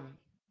you are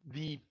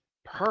the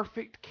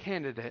perfect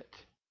candidate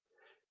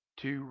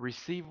to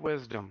receive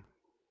wisdom.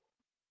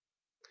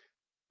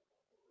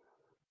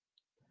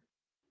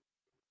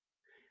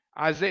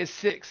 Isaiah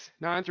 6,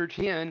 9 through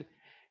 10,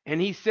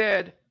 and he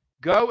said,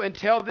 go and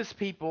tell this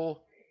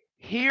people,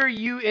 hear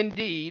you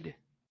indeed,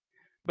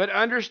 but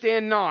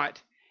understand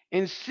not,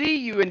 and see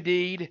you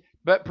indeed,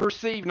 but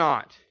perceive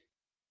not.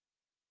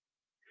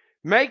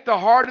 Make the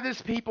heart of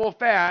this people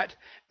fat,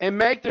 and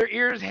make their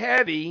ears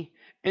heavy,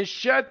 and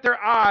shut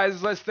their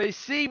eyes, lest they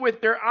see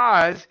with their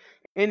eyes,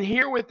 and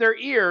hear with their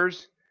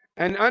ears,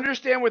 and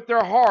understand with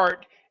their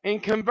heart,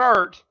 and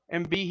convert,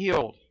 and be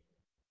healed.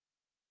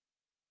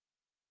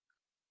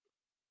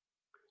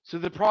 So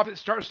the prophet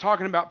starts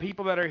talking about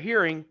people that are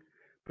hearing,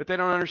 but they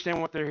don't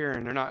understand what they're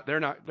hearing. They're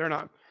not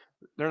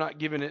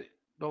giving it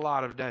the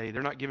light of day.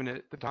 They're not giving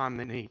it the time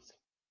they need.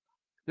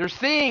 They're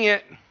seeing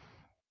it.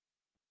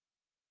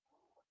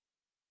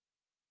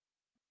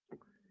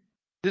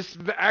 This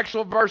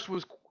actual verse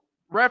was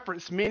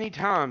referenced many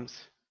times.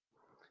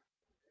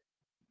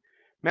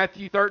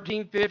 Matthew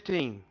 13,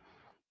 15.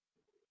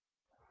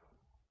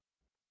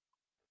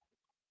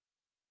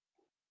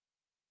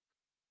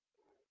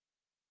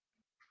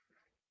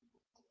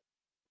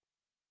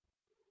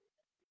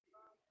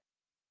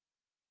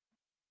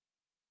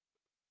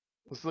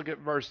 Let's look at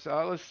verse.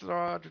 Start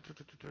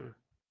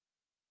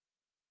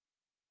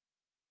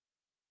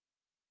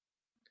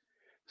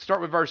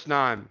with verse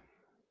 9.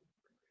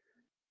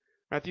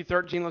 Matthew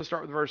 13, let's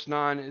start with verse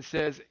 9. It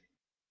says,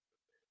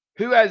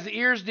 who has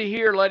ears to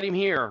hear, let him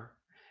hear.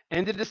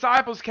 And the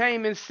disciples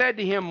came and said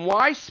to him,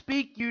 why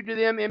speak you to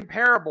them in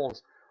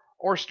parables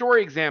or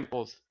story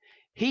examples?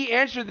 He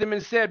answered them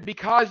and said,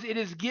 because it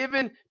is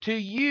given to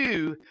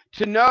you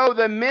to know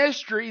the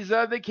mysteries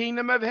of the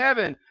kingdom of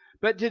heaven,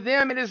 but to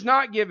them it is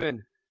not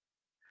given.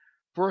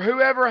 For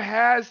whoever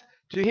has,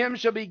 to him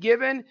shall be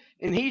given,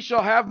 and he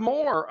shall have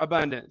more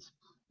abundance.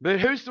 But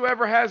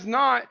whosoever has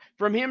not,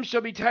 from him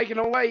shall be taken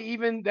away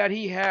even that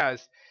he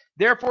has.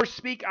 Therefore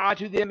speak I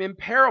to them in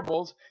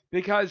parables,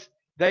 because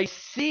they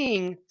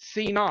seeing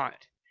see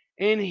not,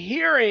 and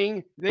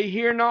hearing they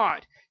hear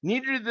not,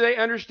 neither do they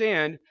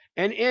understand.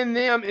 And in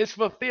them is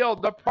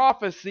fulfilled the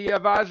prophecy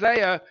of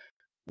Isaiah,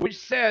 which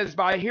says,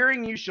 by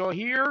hearing you shall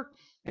hear,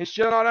 and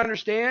shall not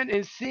understand,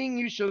 and seeing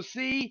you shall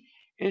see,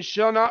 and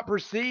shall not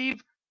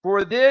perceive.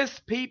 For this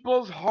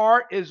people's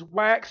heart is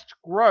waxed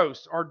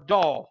gross, or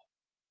dull,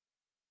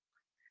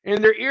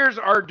 and their ears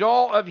are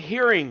dull of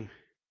hearing,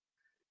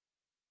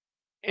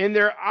 and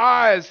their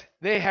eyes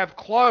they have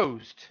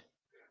closed,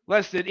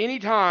 lest at any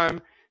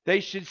time they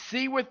should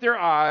see with their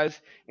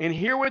eyes, and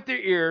hear with their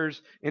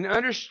ears, and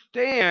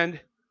understand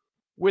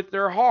with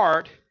their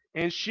heart,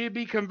 and should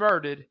be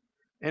converted,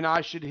 and I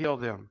should heal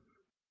them.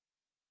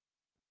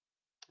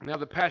 Now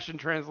the Passion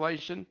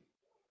Translation.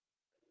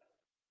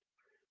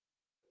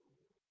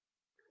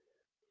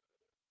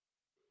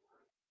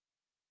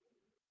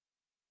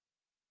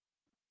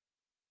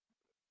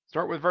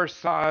 Start with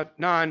verse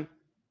 9.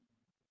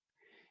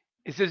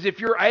 It says, if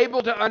you're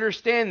able to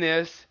understand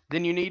this,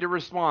 then you need to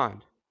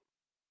respond.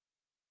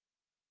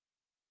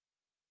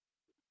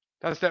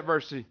 That's that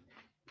verse.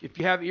 If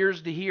you have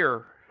ears to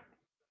hear,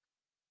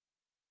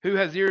 who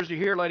has ears to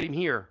hear, let him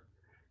hear.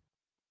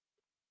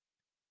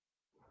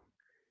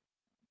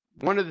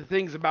 One of the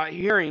things about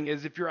hearing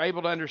is if you're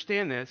able to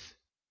understand this,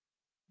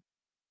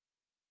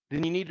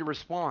 then you need to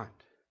respond.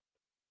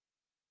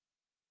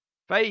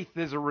 Faith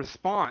is a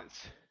response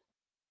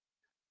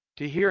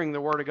to hearing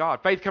the Word of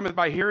God. Faith cometh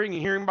by hearing,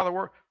 and hearing by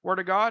the Word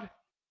of God.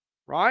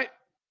 Right?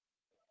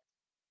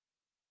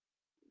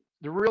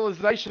 The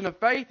realization of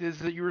faith is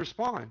that you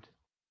respond.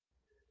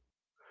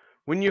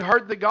 When you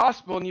heard the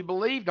gospel and you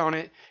believed on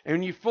it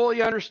and you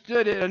fully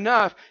understood it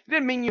enough, it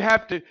didn't mean you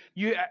have to.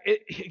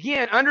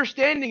 Again,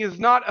 understanding is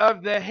not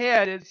of the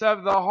head; it's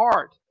of the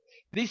heart.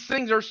 These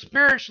things are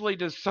spiritually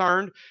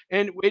discerned,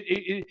 and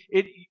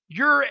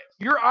your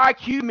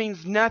IQ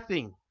means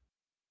nothing.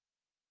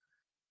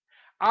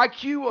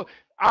 IQ will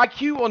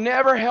IQ will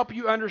never help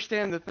you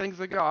understand the things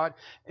of God,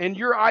 and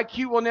your lack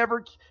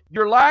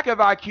of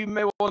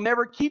IQ will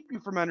never keep you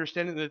from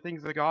understanding the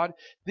things of God.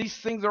 These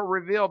things are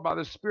revealed by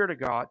the Spirit of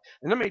God.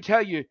 And let me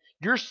tell you,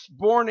 your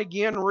born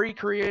again,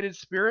 recreated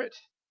spirit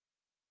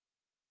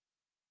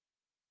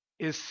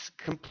is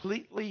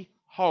completely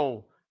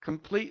whole,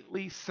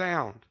 completely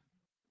sound.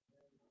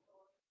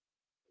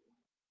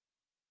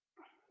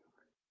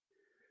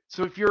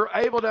 So if you're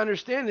able to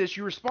understand this,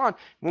 you respond.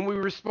 When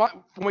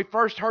we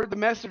first heard the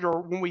message, or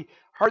when we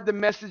heard the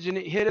message and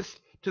it hit us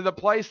to the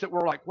place that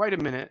we're like, wait a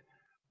minute,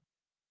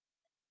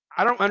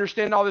 I don't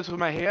understand all this with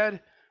my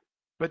head,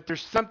 but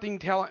there's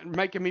something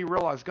making me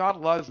realize God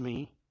loves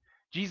me.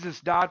 Jesus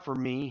died for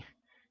me.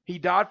 He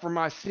died for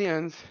my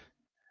sins,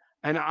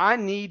 and I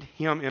need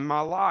him in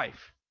my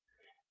life.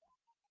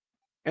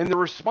 And the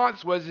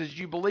response was, is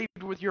you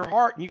believed with your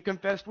heart and you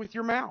confessed with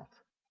your mouth.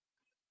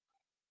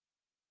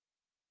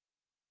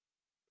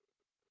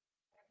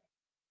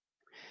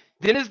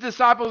 Then his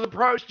disciples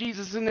approached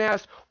Jesus and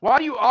asked, why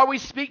do you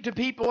always speak to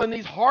people in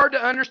these hard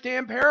to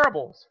understand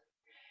parables?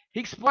 He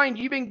explained,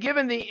 you've been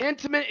given the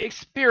intimate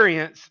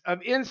experience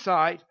of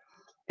insight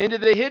into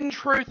the hidden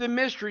truth and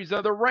mysteries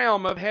of the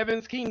realm of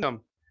heaven's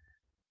kingdom.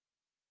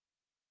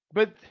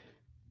 But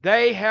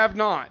they have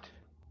not.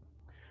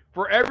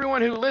 For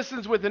everyone who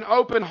listens with an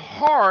open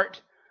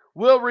heart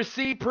will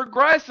receive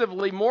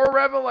progressively more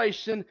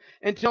revelation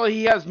until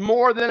he has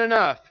more than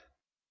enough.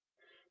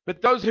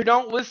 But those who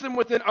don't listen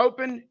with an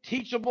open,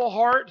 teachable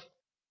heart,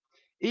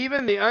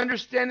 even the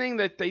understanding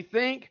that they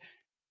think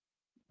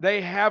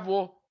they have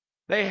will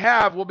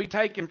be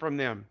taken from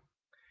them.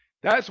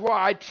 That's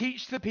why I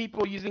teach the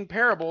people using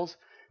parables,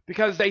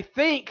 because they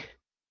think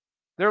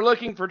they're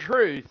looking for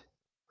truth,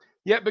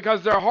 yet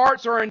because their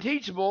hearts are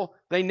unteachable,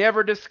 they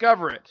never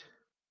discover it.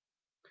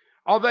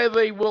 Although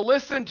they will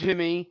listen to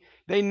me,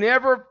 they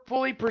never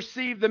fully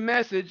perceive the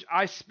message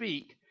I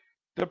speak.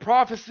 The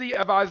prophecy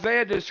of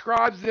Isaiah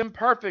describes them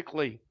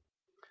perfectly.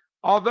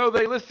 Although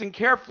they listen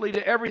carefully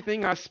to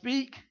everything I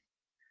speak,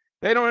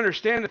 they don't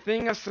understand a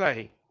thing I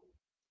say.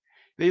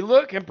 They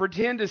look and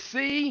pretend to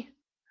see,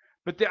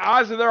 but the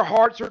eyes of their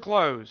hearts are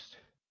closed.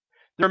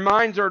 Their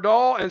minds are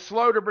dull and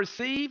slow to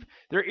perceive.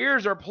 Their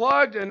ears are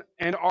plugged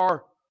and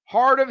are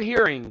hard of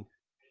hearing.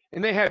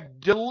 And they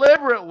have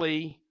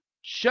deliberately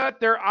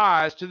shut their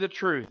eyes to the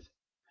truth.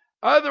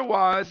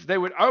 Otherwise, they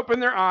would open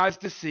their eyes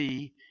to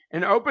see,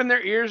 and open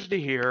their ears to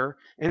hear,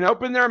 and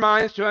open their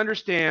minds to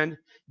understand.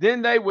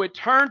 Then they would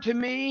turn to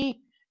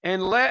me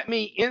and let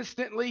me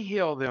instantly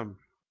heal them.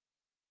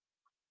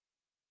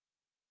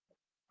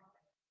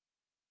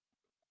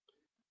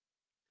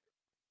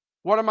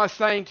 What am I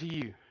saying to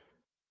you?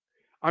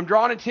 I'm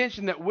drawing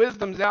attention that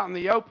wisdom's out in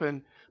the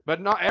open,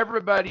 but not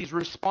everybody's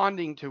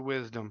responding to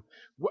wisdom.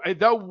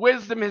 Though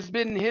wisdom has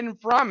been hidden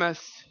from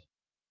us,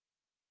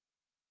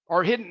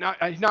 or hidden,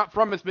 not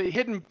from us, but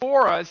hidden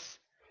for us,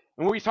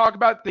 and when we talk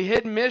about the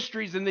hidden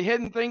mysteries and the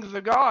hidden things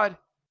of God,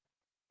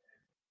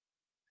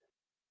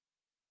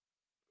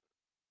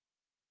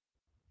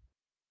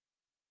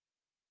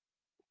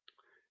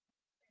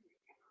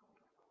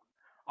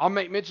 I'll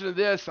make mention of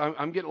this.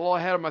 I'm getting a little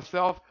ahead of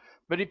myself.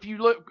 But if you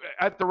look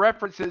at the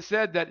reference, it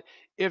said that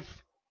if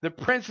the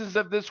princes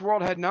of this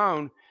world had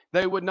known,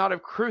 they would not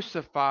have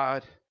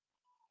crucified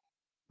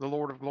the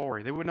Lord of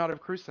glory. They would not have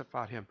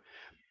crucified him.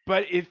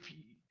 But if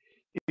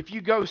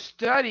you go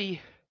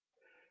study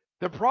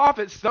the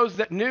prophets, those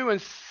that knew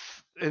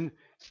and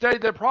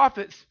studied the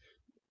prophets,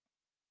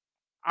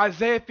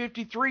 Isaiah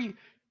 53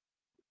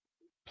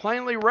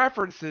 plainly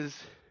references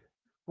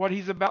what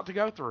he's about to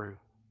go through.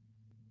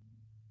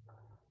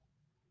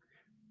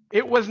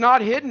 It was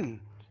not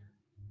hidden.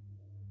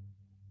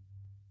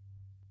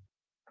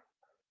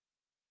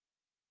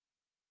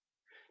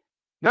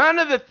 None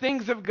of the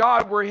things of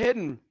God were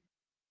hidden.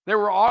 They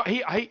were all,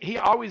 he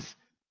always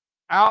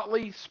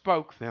outly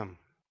spoke them.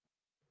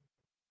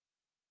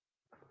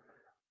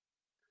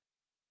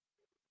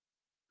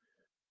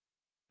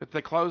 But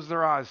they closed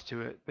their eyes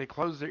to it. They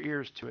closed their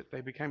ears to it.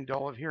 They became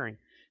dull of hearing.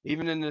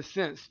 Even in this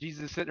sense,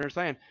 Jesus is sitting there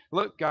saying,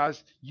 look,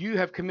 guys, you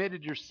have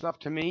committed yourself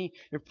to me,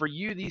 and for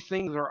you these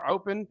things are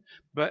open,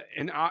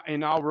 and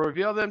I'll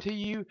reveal them to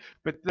you.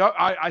 But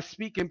I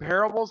speak in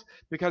parables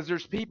because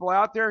there's people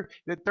out there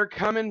that they're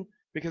coming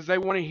because they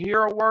want to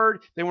hear a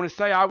word. They want to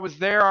say, I was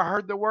there, I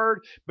heard the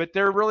word, but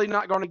they're really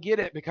not going to get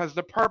it, because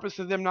the purpose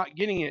of them not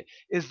getting it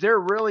is they're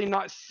really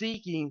not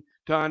seeking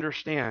to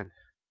understand.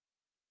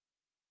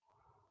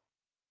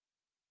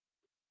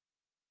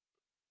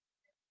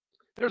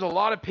 There's a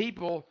lot of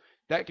people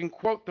that can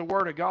quote the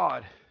word of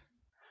God,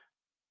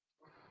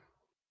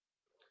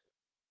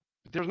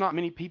 but there's not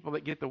many people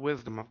that get the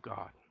wisdom of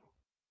God.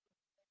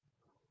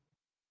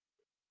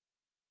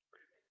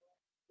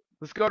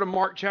 Let's go to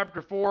Mark chapter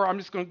 4. I'm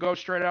just going to go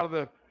straight out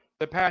of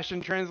the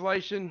Passion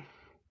Translation.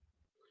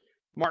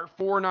 Mark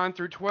 4, 9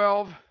 through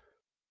 12. It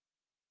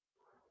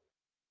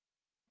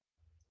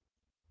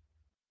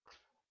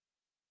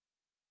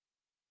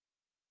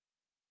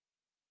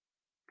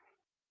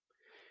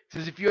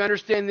says, if you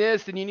understand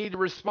this, then you need to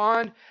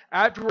respond.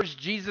 Afterwards,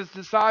 Jesus'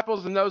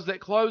 disciples and those that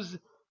close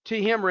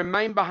to him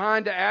remained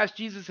behind to ask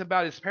Jesus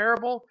about his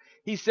parable.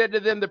 He said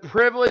to them, the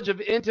privilege of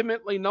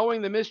intimately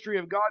knowing the mystery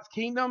of God's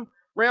kingdom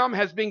realm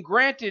has been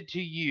granted to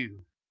you,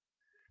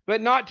 but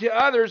not to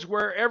others,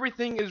 where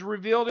everything is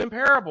revealed in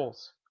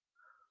parables.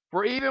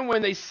 For even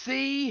when they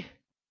see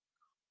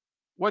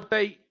what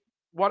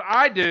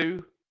I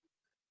do,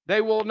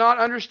 they will not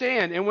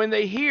understand. And when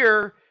they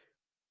hear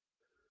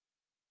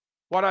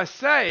what I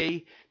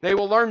say, they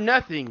will learn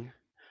nothing.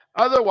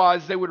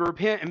 Otherwise, they would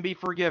repent and be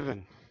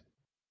forgiven.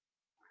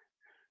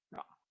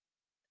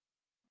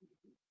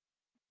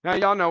 Now,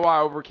 y'all know I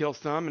overkill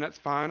some, and that's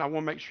fine. I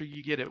want to make sure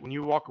you get it. When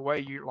you walk away,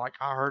 you're like,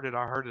 I heard it,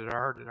 I heard it, I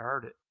heard it, I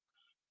heard it.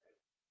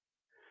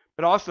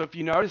 But also, if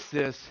you notice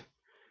this,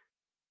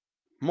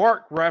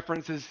 Mark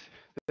references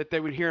that they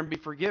would hear and be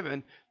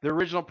forgiven. The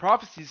original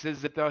prophecy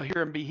says that they'll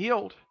hear and be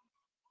healed.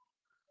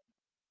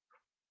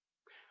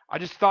 I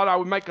just thought I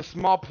would make a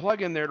small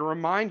plug in there to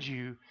remind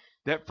you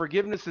that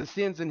forgiveness of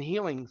sins and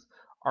healings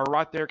are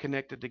right there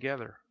connected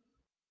together.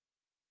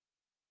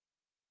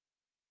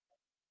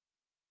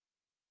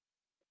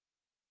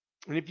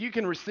 And if you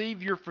can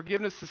receive your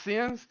forgiveness of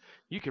sins,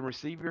 you can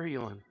receive your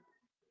healing.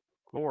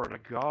 Glory to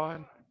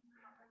God.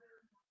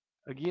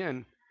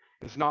 Again,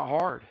 it's not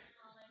hard.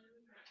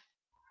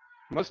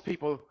 Most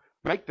people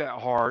make that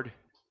hard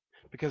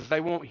because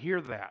they won't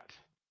hear that.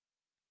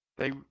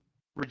 They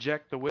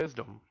reject the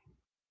wisdom.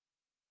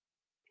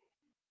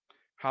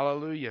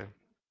 Hallelujah.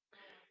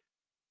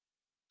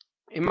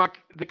 In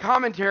the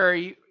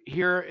commentary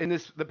here in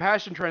the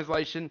Passion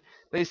Translation,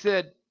 they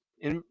said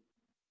in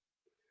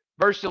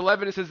verse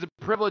 11, it says, the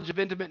privilege of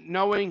intimate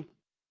knowing.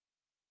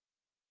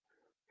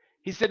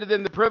 He said to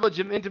them, the privilege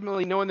of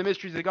intimately knowing the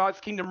mysteries of God's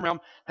kingdom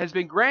realm has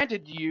been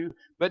granted to you,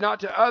 but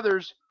not to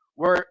others,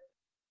 where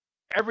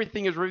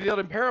everything is revealed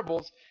in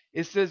parables.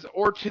 It says,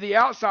 or to the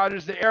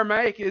outsiders, the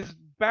Aramaic is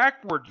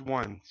backwards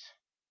ones.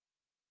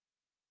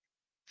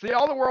 See,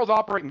 all the world's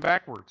operating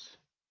backwards.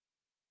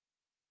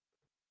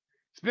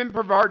 It's been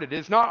perverted.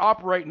 It's not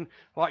operating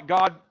like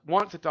God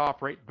wants it to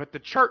operate, but the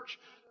church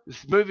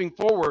is moving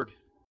forward.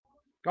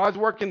 God's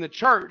working the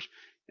church,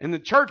 and the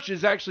church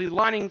is actually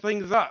lining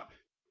things up.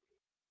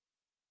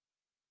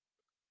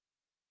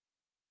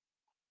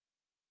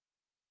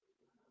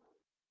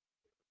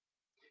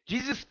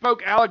 Jesus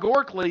spoke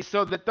allegorically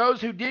so that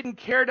those who didn't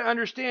care to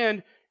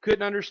understand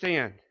couldn't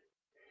understand.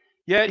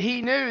 Yet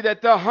he knew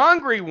that the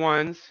hungry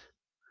ones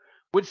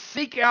would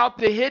seek out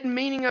the hidden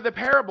meaning of the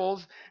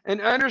parables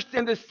and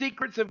understand the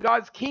secrets of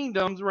God's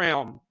kingdom's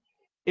realm.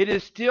 It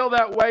is still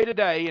that way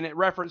today, and it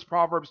referenced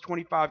Proverbs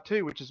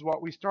 25:2, which is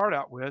what we start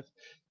out with.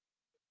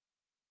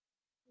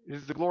 It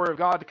is the glory of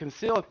God to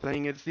conceal a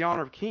thing. It's the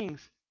honor of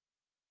kings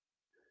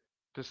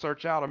to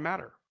search out a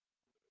matter.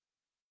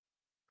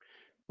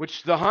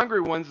 Which the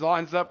hungry ones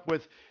lines up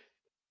with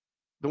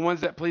the ones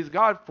that please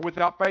God. For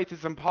without faith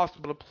it's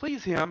impossible to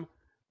please him.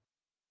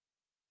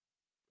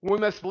 We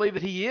must believe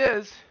that he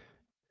is,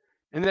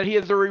 and that he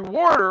is a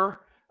rewarder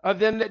of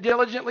them that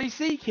diligently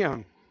seek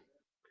him.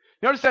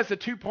 Notice that's a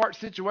two-part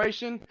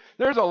situation.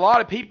 There's a lot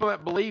of people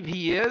that believe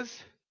he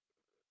is.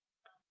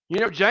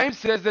 You know, James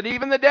says that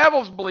even the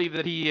devils believe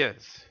that he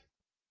is.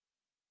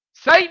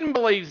 Satan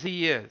believes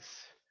he is.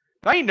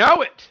 They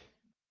know it.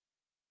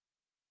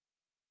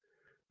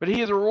 But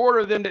he is a rewarder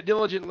of them that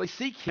diligently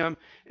seek him.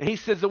 And he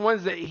says the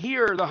ones that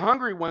hear, the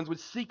hungry ones,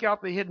 would seek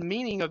out the hidden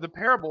meaning of the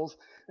parables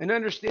and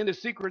understand the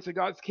secrets of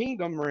God's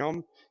kingdom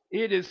realm.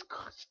 It is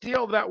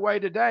still that way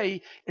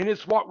today, and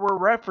it's what we're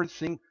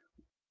referencing.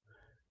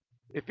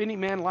 If any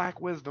man lack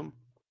wisdom,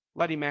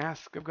 let him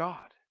ask of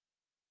God.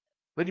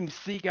 Let him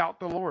seek out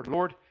the Lord.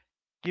 Lord,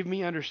 give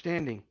me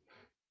understanding.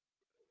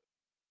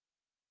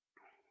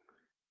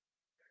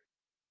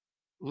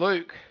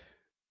 Luke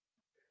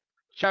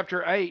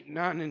chapter 8,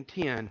 9 and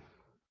 10.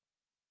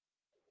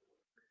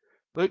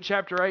 Luke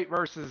chapter 8,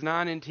 verses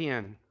 9 and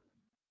 10.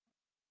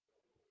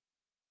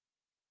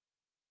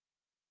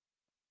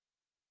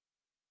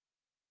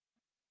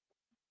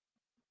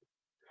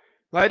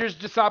 Later, his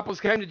disciples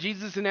came to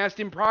Jesus and asked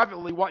him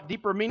privately what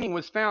deeper meaning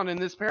was found in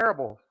this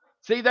parable.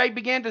 See, they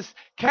began to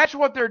catch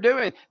what they're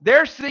doing.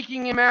 They're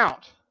seeking him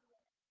out.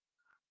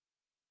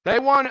 They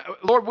want,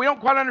 Lord, we don't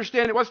quite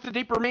understand it. What's the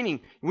deeper meaning?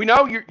 We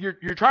know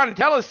you're trying to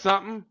tell us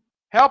something.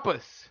 Help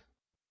us.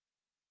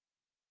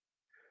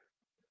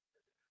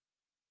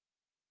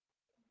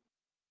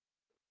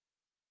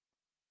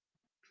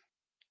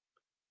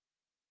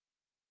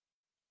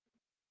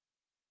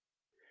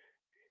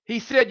 He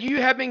said, you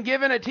have been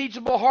given a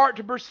teachable heart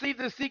to perceive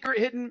the secret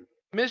hidden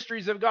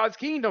mysteries of God's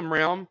kingdom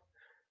realm.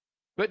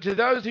 But to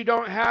those who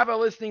don't have a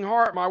listening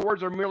heart, my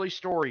words are merely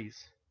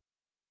stories.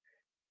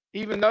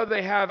 Even though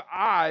they have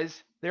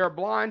eyes, They are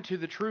blind to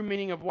the true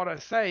meaning of what I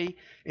say,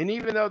 and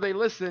even though they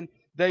listen,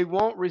 they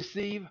won't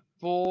receive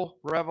full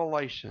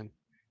revelation.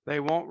 They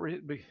won't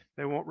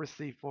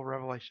receive full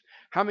revelation.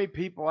 How many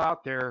people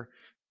out there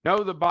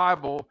know the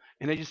Bible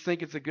and they just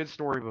think it's a good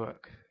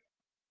storybook?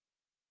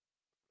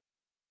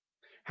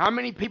 How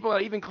many people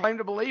that even claim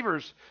to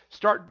believers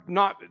start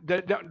not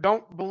that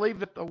don't believe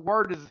that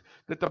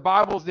the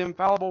Bible is the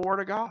infallible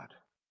word of God?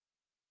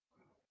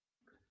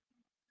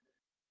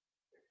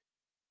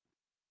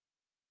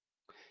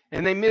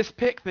 And they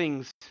mispick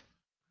things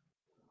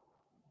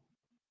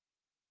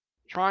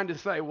trying to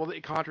say, well,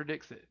 it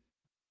contradicts it.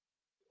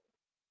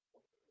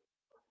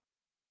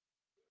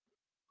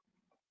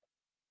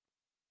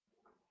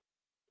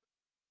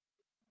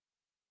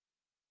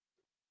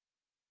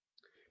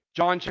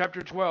 John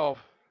chapter 12,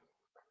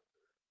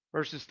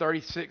 verses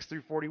 36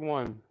 through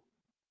 41.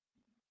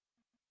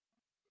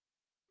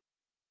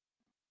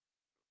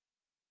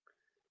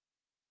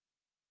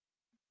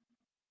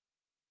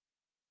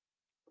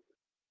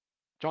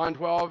 John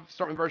 12,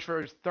 starting verse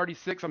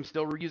 36, I'm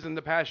still using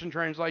the Passion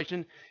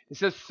Translation. It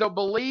says, so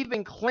believe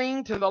and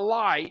cling to the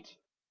light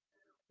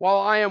while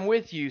I am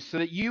with you, so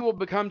that you will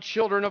become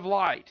children of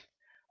light.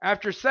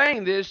 After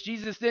saying this,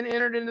 Jesus then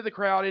entered into the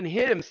crowd and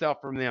hid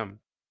himself from them.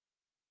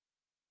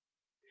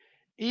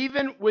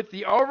 Even with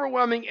the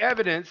overwhelming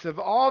evidence of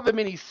all the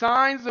many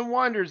signs and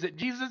wonders that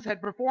Jesus had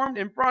performed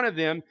in front of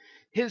them,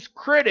 his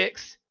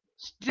critics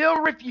still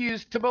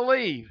refused to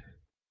believe.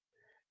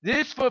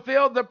 This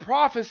fulfilled the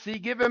prophecy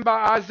given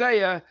by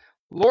Isaiah,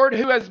 Lord,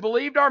 who has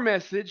believed our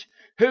message,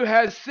 who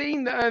has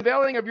seen the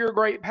unveiling of your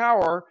great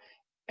power,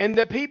 and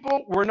the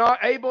people were not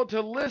able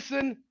to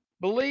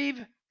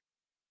believe,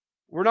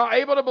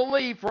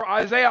 for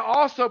Isaiah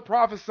also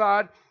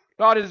prophesied,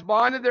 God has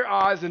blinded their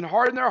eyes and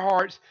hardened their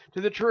hearts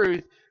to the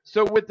truth,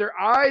 so with their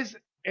eyes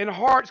and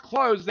hearts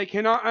closed, they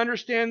cannot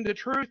understand the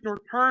truth nor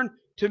turn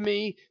to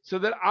me, so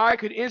that I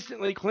could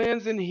instantly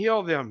cleanse and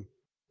heal them.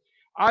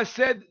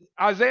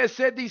 Isaiah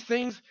said these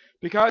things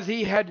because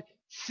he had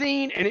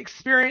seen and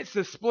experienced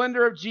the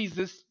splendor of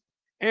Jesus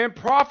and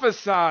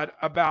prophesied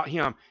about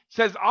him. It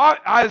says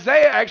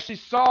Isaiah actually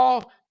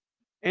saw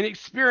and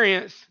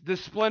experienced the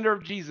splendor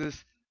of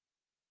Jesus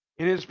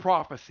in his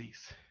prophecies.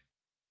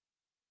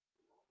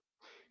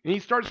 And he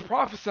starts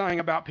prophesying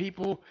about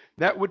people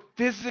that would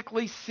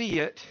physically see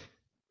it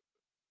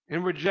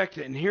and reject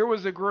it. And here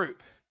was a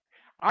group.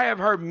 I have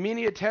heard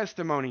many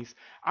testimonies.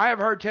 I have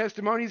heard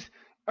testimonies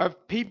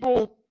of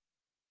people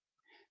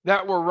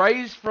that were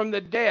raised from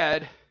the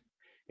dead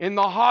in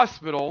the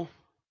hospital.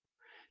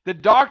 The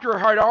doctor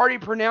had already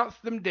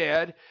pronounced them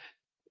dead.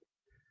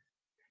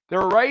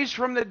 They're raised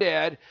from the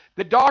dead.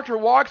 The doctor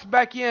walks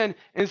back in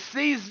and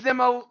sees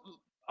them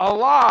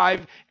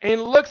alive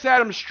and looks at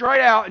them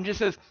straight out and just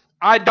says,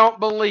 I don't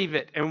believe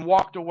it, and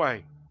walked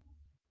away.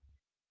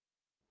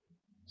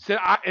 Said,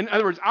 in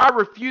other words, I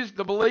refuse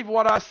to believe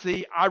what I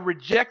see. I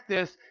reject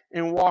this,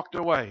 and walked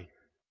away.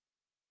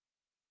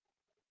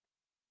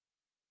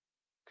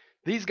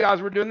 These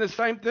guys were doing the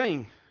same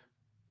thing.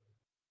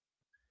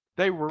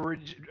 They were,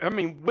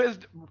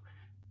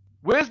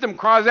 wisdom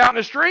cries out in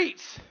the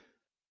streets.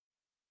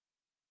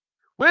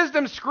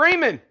 Wisdom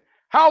screaming,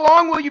 how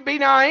long will you be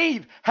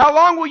naive? How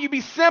long will you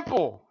be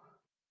simple?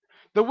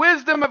 The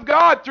wisdom of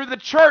God through the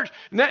church.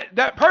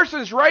 That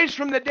person's raised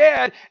from the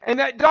dead, and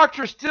that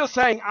doctor is still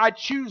saying, I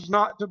choose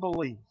not to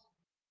believe.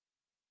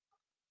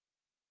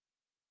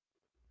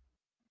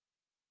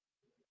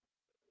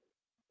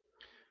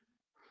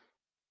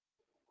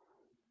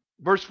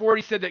 Verse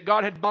 40 said that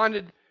God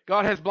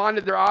has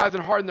blinded their eyes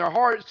and hardened their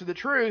hearts to the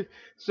truth.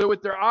 So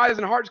with their eyes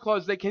and hearts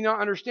closed, they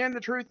cannot understand the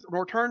truth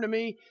nor turn to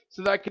me,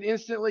 so that I can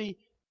instantly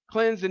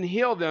cleanse and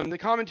heal them. The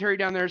commentary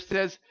down there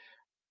says,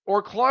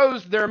 or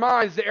closed their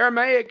minds. The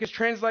Aramaic is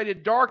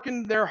translated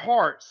darkened their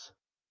hearts.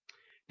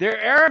 Their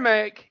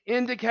Aramaic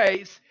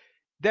indicates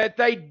that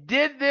they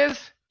did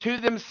this to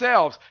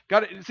themselves.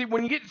 See,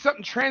 when you get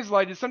something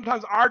translated,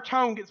 sometimes our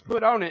tone gets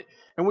put on it,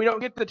 and we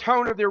don't get the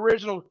tone of the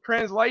original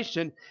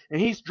translation,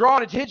 and he's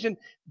drawing attention.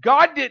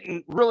 God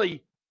didn't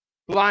really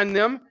blind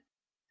them.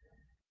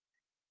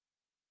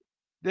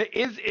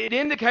 It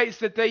indicates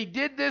that they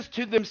did this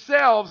to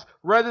themselves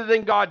rather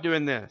than God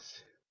doing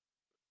this.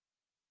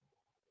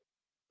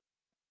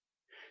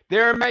 The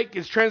Aramaic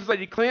is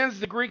translated cleansed.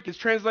 The Greek is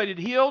translated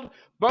healed.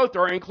 Both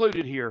are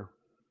included here.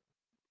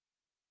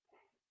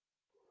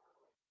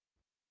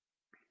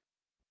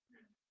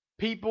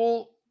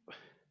 People,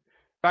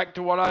 back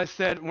to what I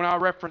said when I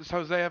referenced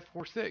Hosea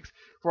 4:6,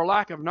 for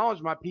lack of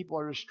knowledge, my people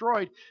are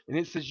destroyed. And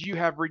it says, you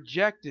have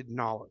rejected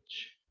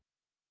knowledge.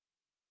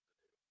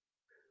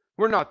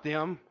 We're not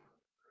them.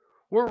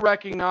 We're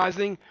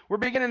recognizing, we're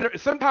beginning to,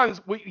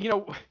 sometimes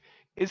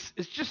it's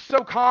just so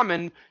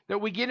common that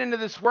we get into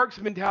this works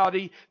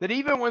mentality that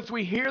even once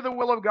we hear the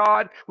will of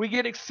God, we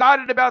get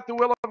excited about the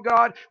will of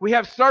God. We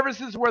have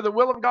services where the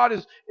will of God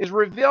is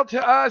revealed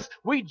to us.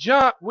 We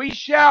jump, we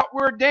shout,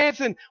 we're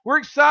dancing, we're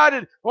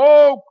excited.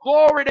 Oh,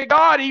 glory to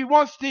God. He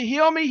wants to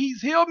heal me.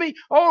 He's healed me.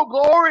 Oh,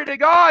 glory to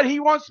God. He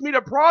wants me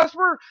to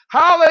prosper.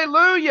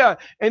 Hallelujah.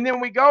 And then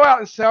we go out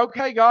and say,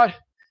 okay, God,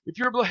 if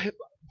you're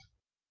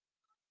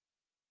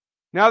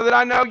now that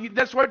I know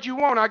that's what you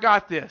want, I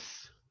got this.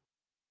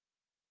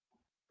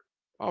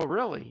 Oh,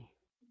 really?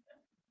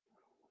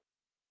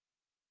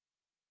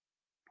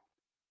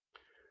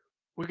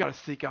 We got to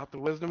seek out the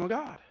wisdom of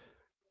God.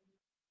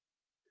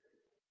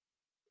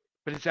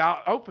 But it's out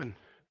open.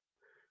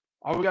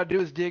 All we got to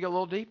do is dig a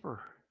little deeper,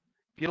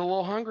 get a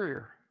little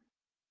hungrier,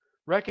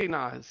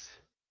 recognize.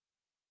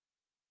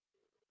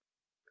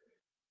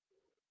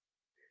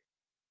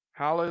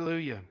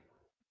 Hallelujah.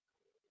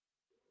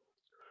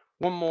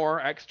 One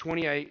more, Acts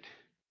 28.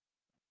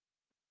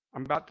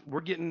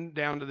 We're getting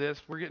down to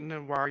this. We're getting to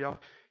where y'all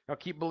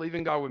keep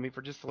believing God with me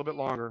for just a little bit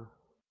longer.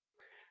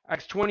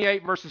 Acts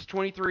 28 verses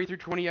 23 through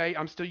 28.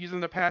 I'm still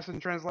using the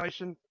Passion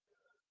Translation.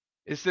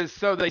 It says,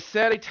 so they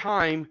set a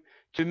time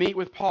to meet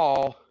with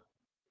Paul.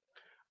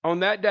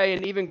 On that day,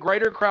 an even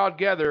greater crowd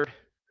gathered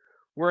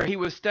where he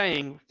was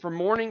staying. From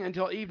morning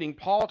until evening,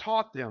 Paul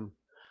taught them,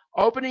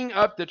 opening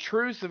up the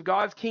truths of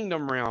God's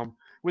kingdom realm.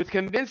 With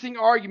convincing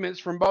arguments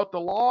from both the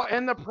law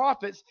and the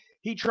prophets,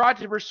 he tried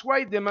to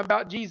persuade them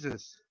about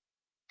Jesus.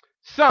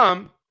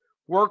 Some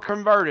were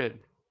converted,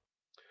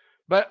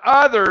 but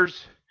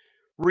others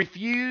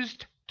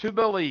refused to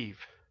believe.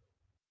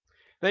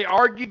 They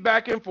argued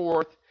back and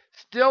forth,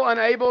 still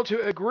unable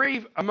to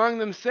agree among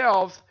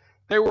themselves.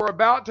 They were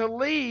about to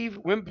leave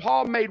when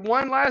Paul made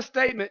one last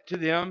statement to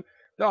them.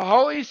 The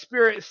Holy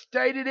Spirit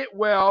stated it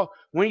well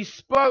when he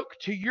spoke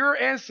to your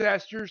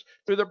ancestors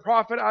through the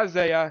prophet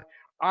Isaiah.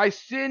 I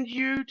send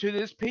you to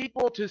this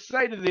people to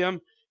say to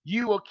them,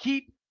 you will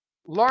keep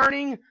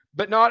learning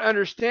but not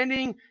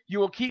understanding. You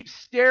will keep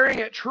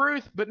staring at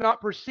truth but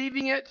not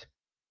perceiving it.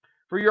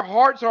 For your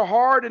hearts are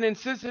hard and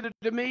insensitive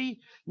to me.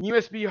 You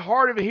must be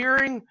hard of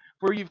hearing,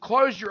 for you've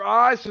closed your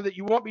eyes so that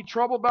you won't be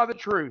troubled by the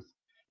truth.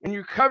 And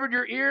you covered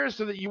your ears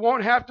so that you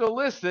won't have to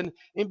listen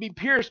and be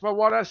pierced by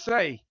what I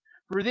say.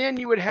 For then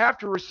you would have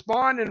to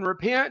respond and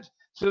repent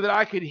so that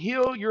I could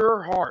heal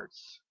your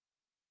hearts.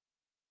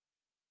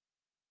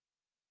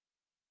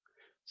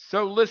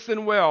 So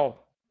listen well.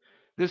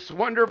 This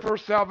wonderful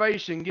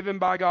salvation given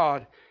by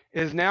God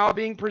is now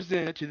being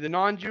presented to the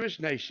non-Jewish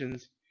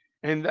nations,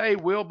 and they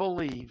will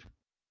believe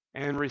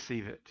and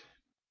receive it.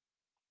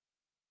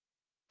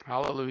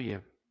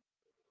 Hallelujah.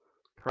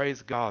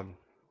 Praise God.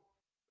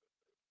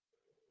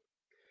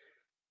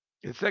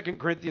 In 2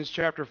 Corinthians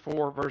chapter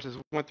 4, verses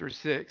 1 through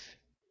 6,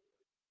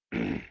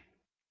 it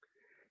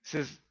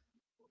says,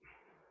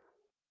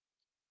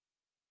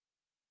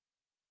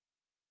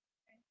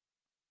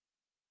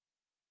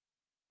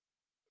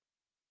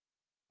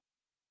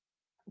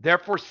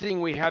 therefore,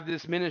 seeing we have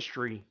this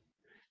ministry,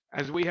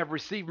 as we have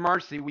received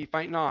mercy, we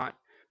faint not,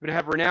 but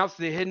have renounced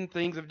the hidden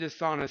things of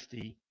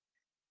dishonesty,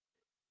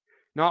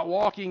 not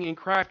walking in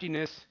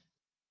craftiness,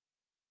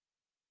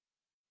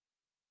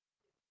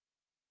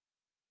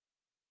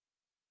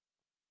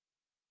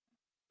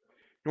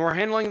 nor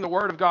handling the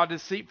word of God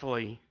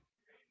deceitfully,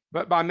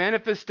 but by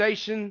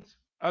manifestations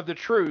of the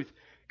truth,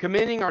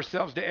 commending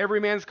ourselves to every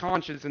man's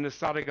conscience in the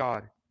sight of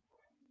God.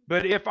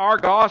 But if our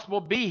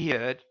gospel be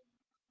hid,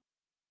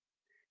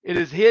 it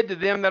is hid to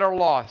them that are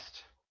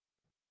lost,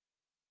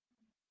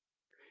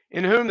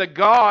 in whom the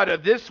God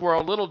of this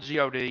world, little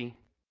God,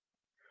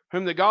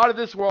 whom the God of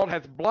this world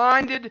hath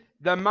blinded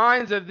the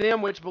minds of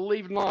them which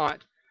believe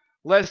not,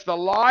 lest the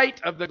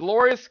light of the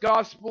glorious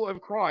gospel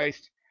of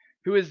Christ,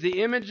 who is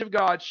the image of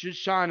God, should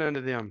shine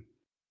unto them.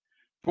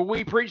 For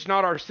we preach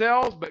not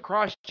ourselves, but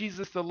Christ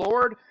Jesus the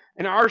Lord,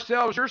 and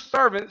ourselves your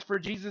servants for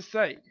Jesus'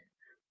 sake.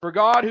 For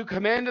God, who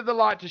commanded the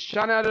light to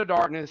shine out of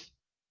darkness,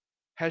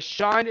 has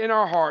shined in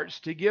our hearts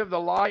to give the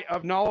light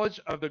of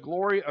knowledge of the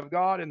glory of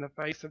God in the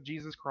face of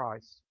Jesus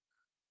Christ.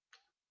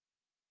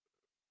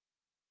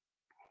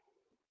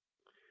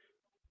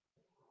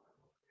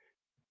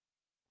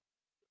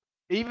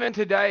 Even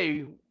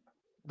today,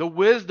 the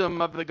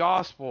wisdom of the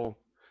gospel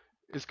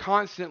is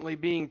constantly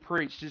being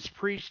preached. It's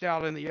preached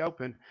out in the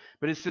open.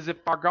 But it says if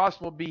our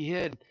gospel be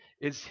hid,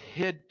 it's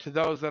hid to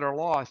those that are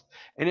lost.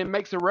 And it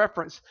makes a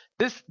reference.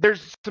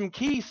 There's some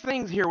key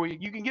things here where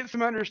you can get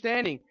some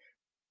understanding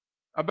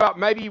about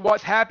maybe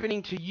what's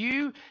happening to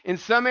you in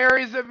some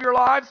areas of your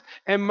lives,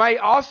 and may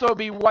also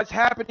be what's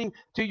happening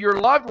to your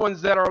loved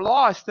ones that are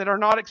lost, that are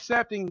not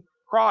accepting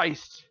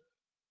Christ.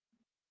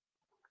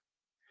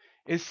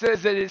 It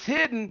says that it's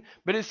hidden,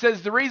 but it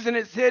says the reason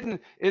it's hidden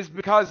is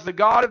because the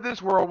God of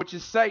this world, which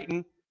is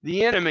Satan,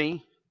 the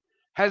enemy,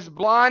 has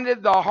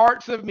blinded the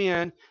hearts of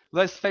men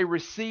lest they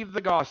receive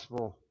the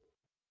gospel.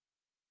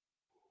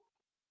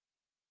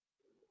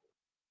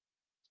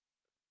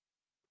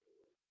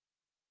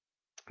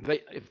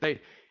 If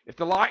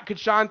the light could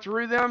shine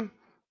through them,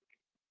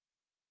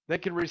 they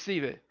could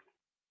receive it.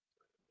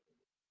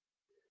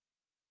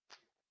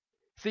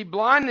 See,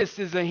 blindness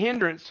is a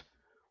hindrance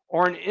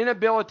or an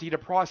inability to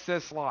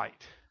process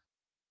light.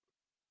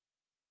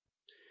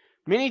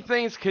 Many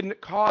things can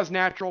cause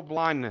natural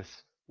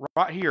blindness.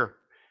 Right here.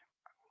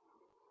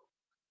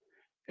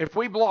 If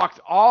we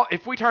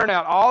turned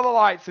out all the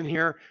lights in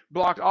here,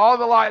 blocked all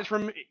the lights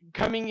from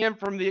coming in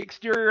from the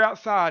exterior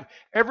outside,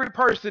 every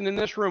person in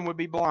this room would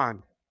be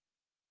blind.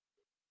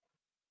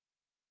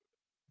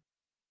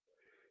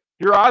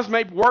 Your eyes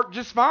may work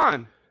just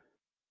fine,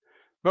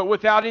 but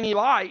without any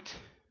light,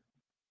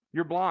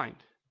 you're blind.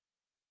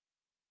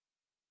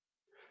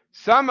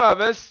 Some of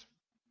us,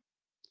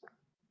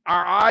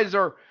 our eyes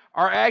are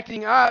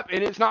acting up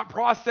and it's not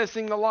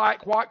processing the light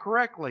quite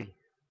correctly.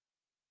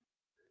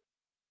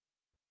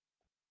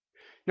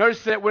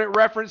 Notice that when it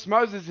referenced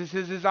Moses, it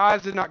says his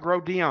eyes did not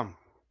grow dim.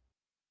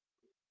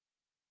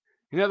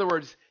 In other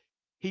words,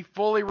 he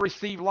fully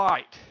received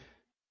light.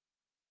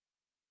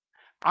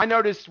 I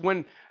noticed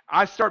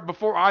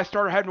before I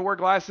started having to wear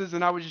glasses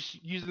and I was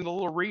just using the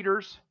little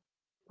readers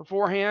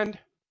beforehand,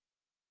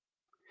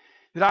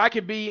 that I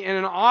could be in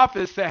an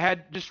office that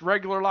had just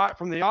regular light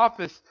from the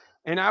office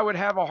and I would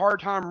have a hard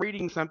time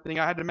reading something.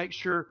 I had to make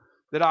sure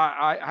that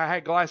I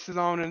had glasses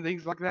on and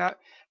things like that.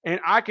 And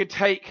I could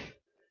take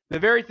the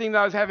very thing that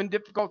I was having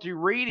difficulty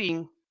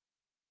reading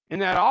in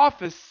that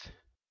office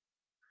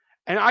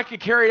and I could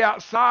carry it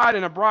outside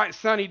in a bright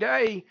sunny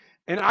day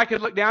and I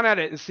could look down at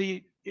it and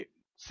see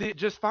it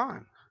just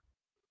fine.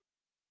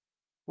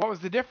 What was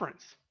the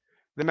difference?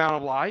 The amount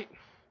of light.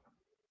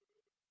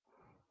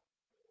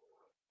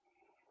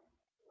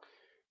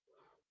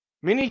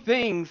 Many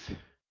things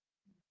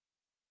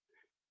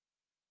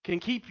can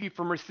keep you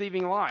from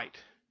receiving light.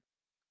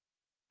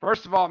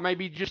 First of all, it may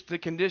be just the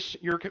condition,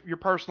 your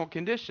personal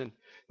condition.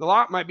 The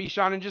light might be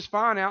shining just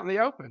fine out in the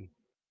open.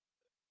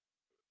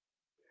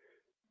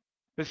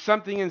 But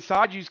something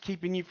inside you is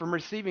keeping you from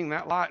receiving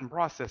that light and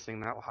processing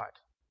that light.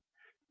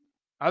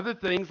 Other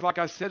things, like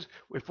I said,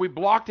 if we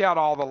blocked out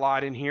all the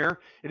light in here,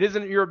 it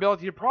isn't your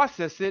ability to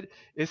process it,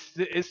 it's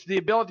the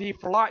ability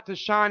for light to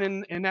shine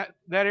in that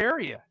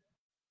area.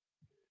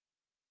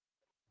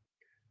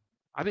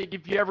 I think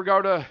if you ever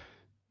go to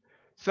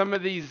some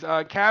of these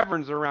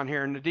caverns around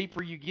here, and the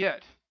deeper you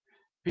get,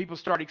 people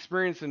start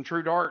experiencing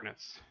true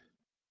darkness.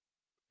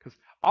 Because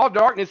all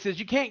darkness is,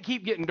 you can't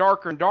keep getting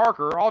darker and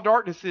darker. All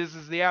darkness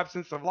is the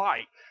absence of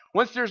light.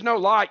 Once there's no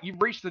light,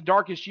 you've reached the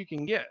darkest you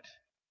can get.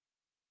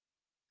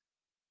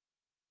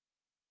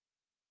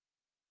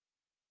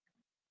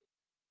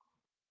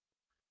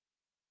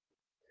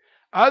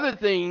 Other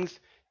things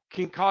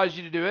can cause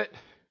you to do it.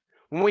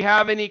 When we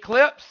have an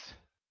eclipse,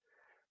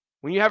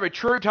 when you have a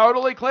true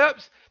total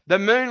eclipse, the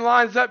moon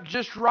lines up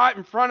just right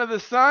in front of the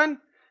sun,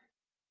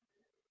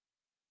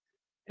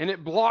 and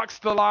it blocks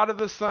the light of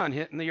the sun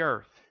hitting the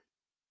earth.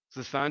 Is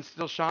the sun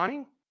still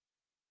shining?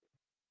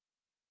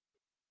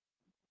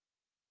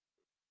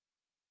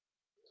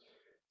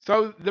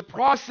 So the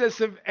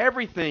process of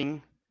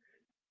everything,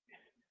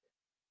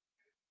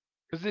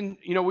 because then,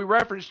 we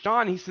reference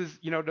John, he says,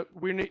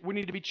 we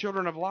need to be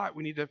children of light.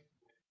 We need to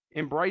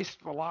embrace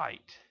the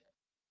light.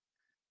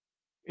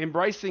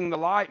 Embracing the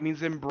light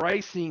means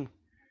embracing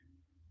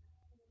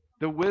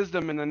the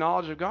wisdom and the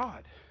knowledge of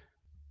God.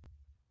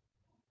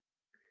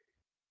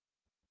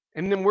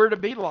 And then we're to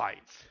be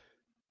lights.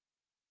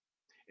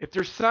 If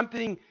there's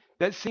something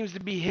that seems to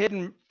be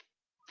hidden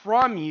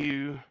from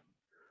you,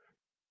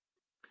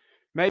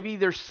 maybe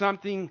there's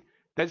something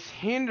that's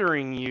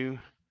hindering you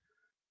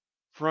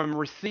from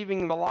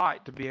receiving the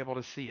light to be able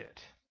to see it.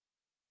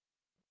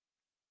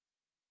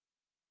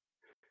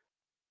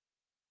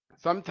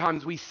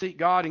 Sometimes we seek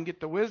God and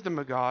get the wisdom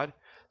of God.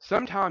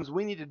 Sometimes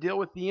we need to deal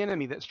with the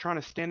enemy that's trying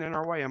to stand in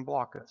our way and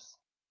block us.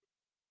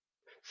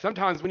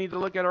 Sometimes we need to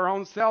look at our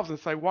own selves and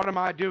say, what am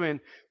I doing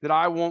that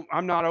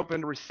I'm not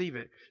open to receive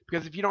it?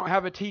 Because if you don't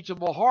have a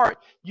teachable heart,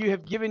 you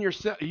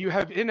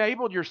have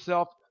enabled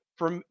yourself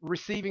from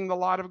receiving the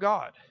light of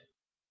God.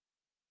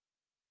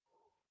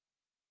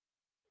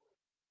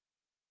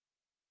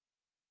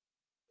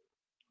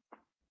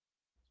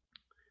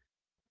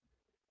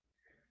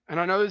 And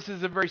I know this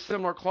is a very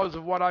similar close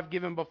of what I've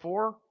given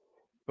before,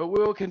 but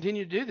we will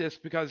continue to do this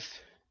because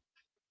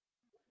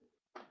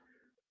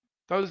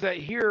those that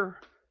hear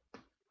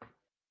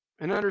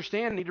and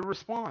understand need to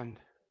respond.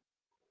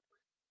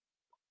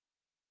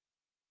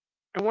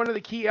 And one of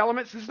the key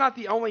elements, it's not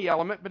the only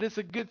element, but it's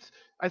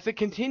a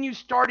continued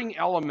starting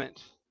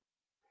element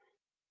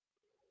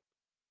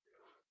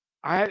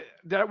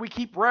that we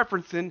keep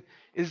referencing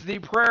is the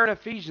prayer in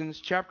Ephesians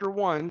chapter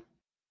 1,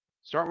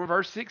 starting with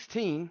verse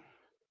 16.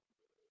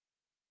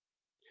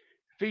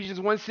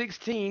 Ephesians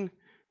 1:16,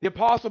 the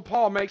Apostle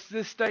Paul makes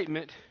this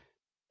statement: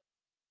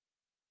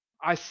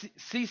 I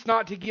cease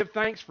not to give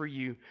thanks for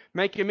you,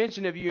 making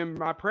mention of you in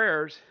my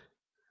prayers,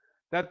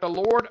 that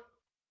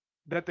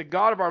the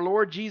God of our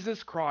Lord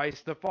Jesus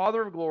Christ, the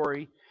Father of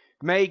glory,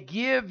 may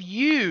give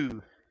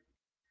you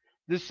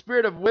the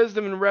spirit of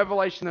wisdom and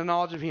revelation and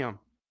knowledge of him.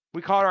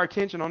 We caught our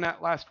attention on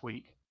that last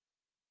week.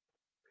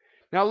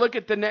 Now look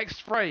at the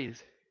next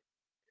phrase.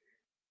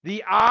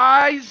 The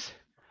eyes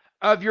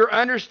of your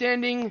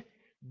understanding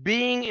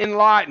being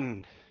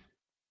enlightened.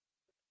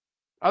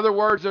 Other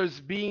words, is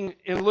being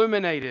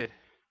illuminated.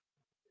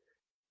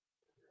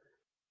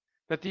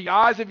 That the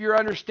eyes of your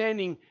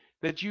understanding,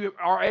 that you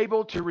are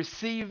able to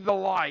receive the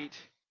light.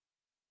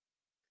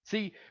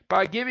 See,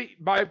 by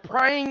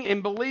praying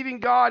and believing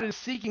God and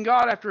seeking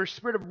God after a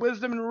spirit of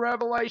wisdom and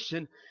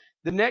revelation,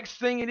 the next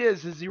thing it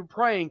is you're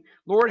praying,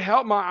 Lord,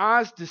 help my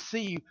eyes to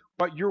see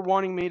what you're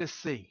wanting me to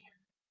see.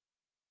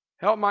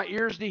 Help my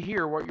ears to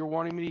hear what you're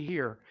wanting me to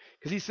hear.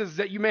 Because he says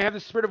that you may have the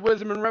spirit of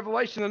wisdom and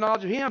revelation, the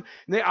knowledge of him,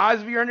 and the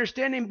eyes of your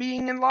understanding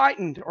being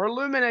enlightened or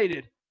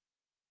illuminated.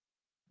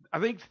 I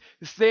think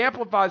the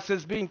Amplified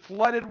says being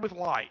flooded with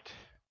light.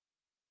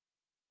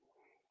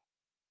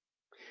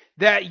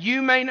 That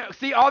you may know,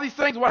 see all these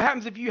things, what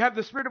happens if you have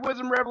the spirit of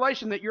wisdom and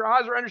revelation, that your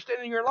eyes are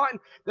understanding, you're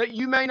enlightened, that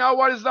you may know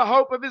what is the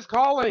hope of his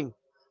calling,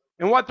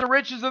 and what the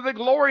riches of the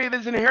glory of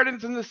his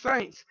inheritance in the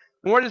saints,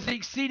 and what is the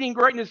exceeding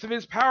greatness of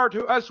his power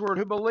to usward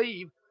who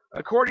believe,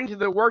 according to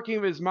the working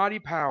of his mighty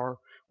power,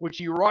 which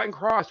he wrought in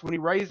Christ when he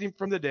raised him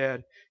from the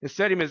dead, and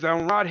set him his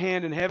own right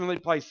hand in heavenly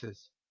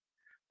places,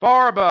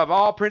 far above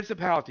all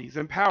principalities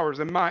and powers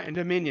and might and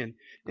dominion,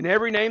 and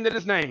every name that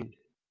is named,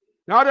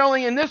 not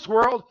only in this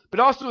world, but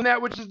also in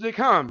that which is to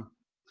come.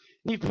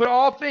 He put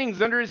all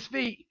things under his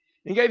feet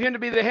and gave him to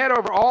be the head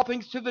over all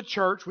things to the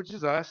church, which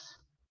is us,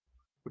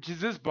 which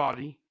is his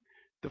body,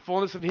 the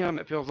fullness of him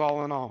that fills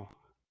all in all.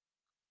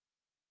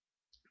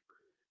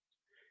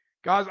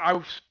 Guys, I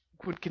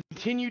would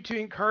continue to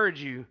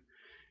encourage you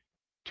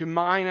to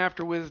mine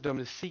after wisdom,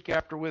 to seek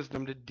after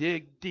wisdom, to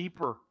dig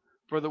deeper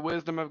for the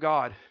wisdom of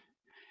God.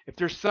 If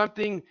there's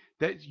something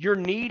that you're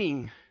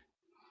needing,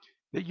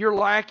 that you're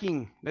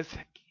lacking, that's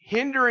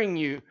hindering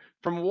you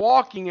from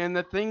walking in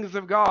the things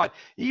of God,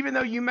 even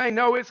though you may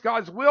know it's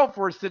God's will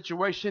for a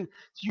situation,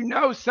 you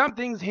know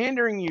something's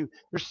hindering you.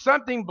 There's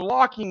something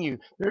blocking you.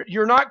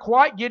 You're not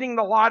quite getting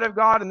the light of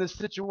God in this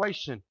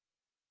situation.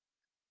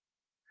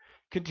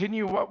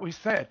 Continue what we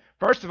said.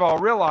 First of all,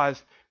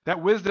 realize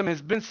that wisdom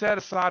has been set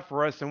aside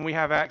for us and we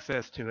have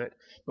access to it.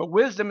 But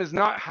wisdom is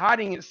not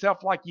hiding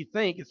itself like you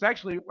think. It's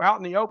actually out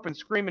in the open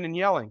screaming and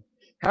yelling.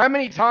 How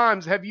many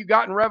times have you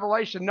gotten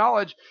revelation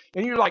knowledge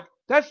and you're like,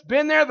 that's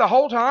been there the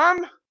whole time?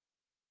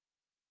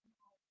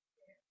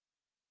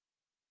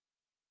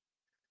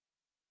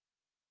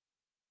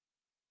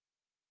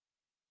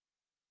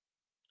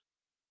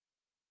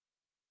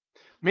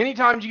 Many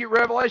times you get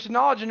revelation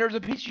knowledge and there's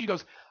a piece of you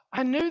goes,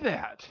 I knew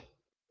that,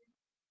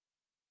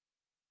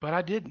 but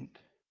I didn't.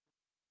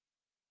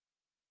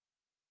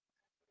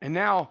 And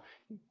now,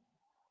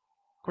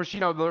 of course,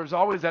 there's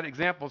always that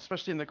example,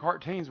 especially in the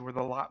cartoons, where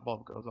the light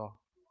bulb goes off.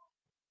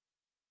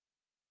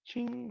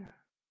 Ching.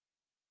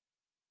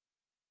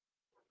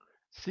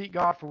 Seek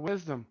God for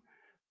wisdom.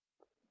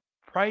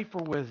 Pray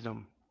for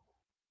wisdom.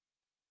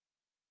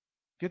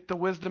 Get the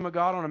wisdom of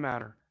God on a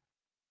matter.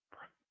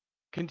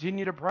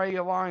 Continue to pray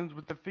aligns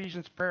with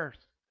Ephesians prayers.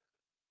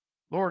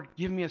 Lord,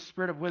 give me a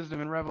spirit of wisdom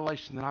and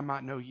revelation that I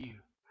might know you.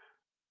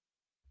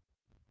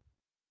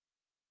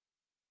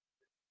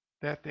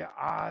 That the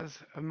eyes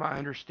of my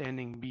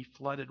understanding be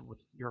flooded with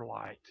your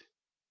light.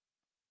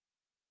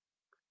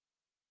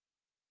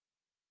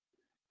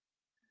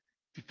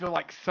 If you feel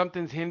like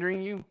something's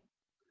hindering you,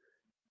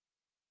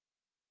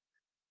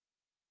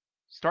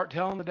 start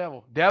telling the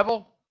devil,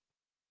 devil,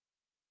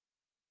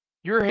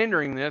 you're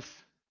hindering this.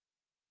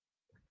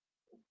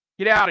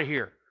 Get out of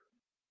here.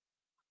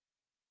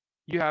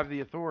 You have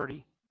the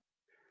authority.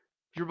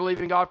 If you're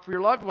believing God for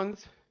your loved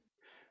ones,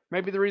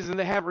 maybe the reason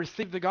they haven't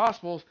received the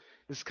gospel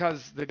is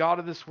because the God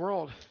of this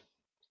world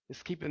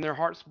is keeping their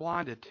hearts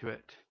blinded to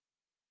it.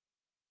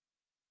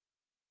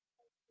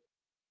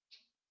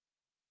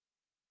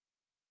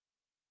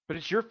 But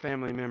it's your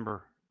family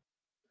member.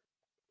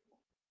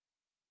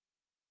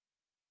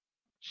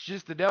 It's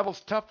just the devil's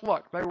tough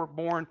luck. They were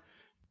born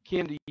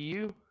kin to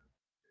you.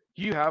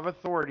 You have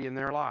authority in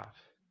their life.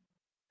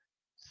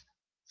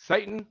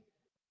 Satan,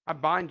 I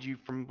bind you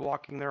from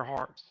blocking their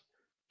hearts.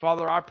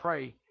 Father, I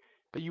pray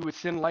that you would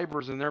send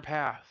laborers in their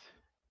path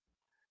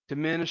to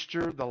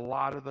minister the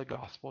light of the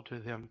gospel to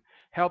them.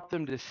 Help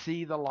them to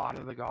see the light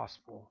of the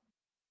gospel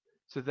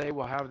so they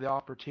will have the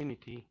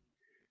opportunity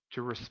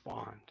to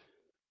respond.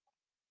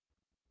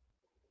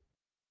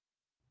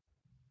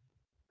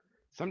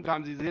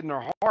 Sometimes he's hidden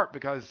their heart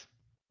because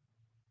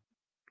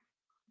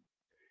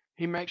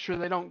he makes sure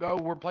they don't go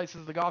where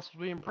places the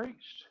gospel is being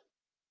preached.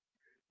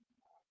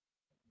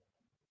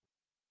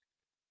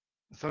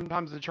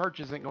 Sometimes the church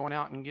isn't going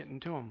out and getting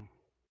to them.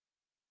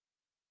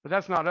 But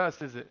that's not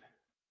us, is it?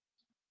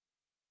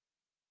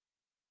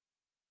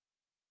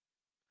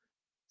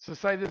 So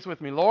say this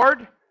with me.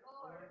 Lord,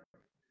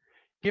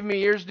 give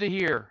me ears to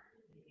hear.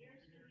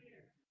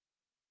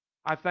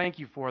 I thank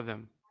you for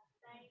them.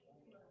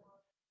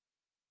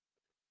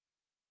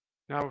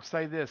 Now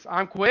say this.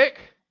 I'm quick.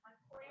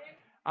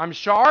 I'm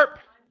sharp.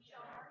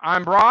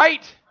 I'm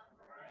bright.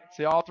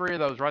 See all three of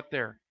those right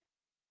there.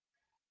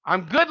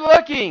 I'm good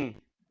looking.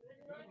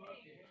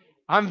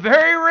 I'm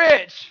very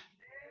rich.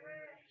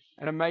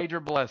 And a major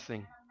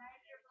blessing.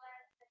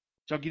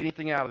 y'all get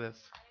anything out of this?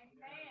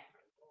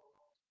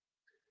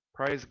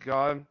 Praise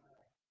God.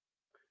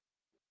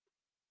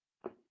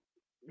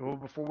 Well,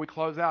 before we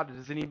close out,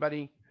 does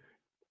anybody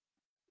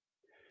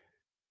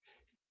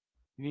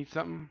need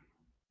something?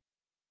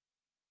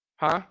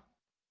 Huh?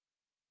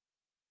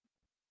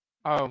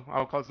 Oh,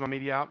 I'll close my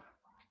media out.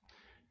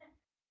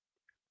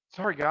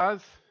 Sorry, guys.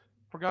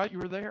 Forgot you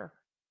were there.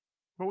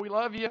 But we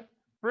love you.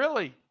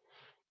 Really.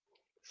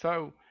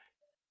 So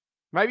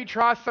maybe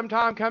try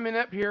sometime coming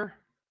up here.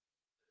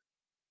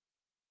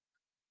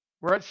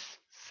 We're at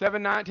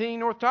 719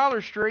 North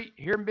Tyler Street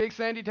here in Big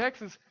Sandy,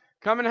 Texas.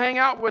 Come and hang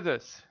out with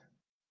us.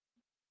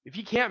 If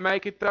you can't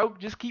make it, though,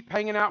 just keep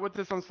hanging out with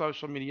us on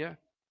social media.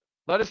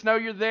 Let us know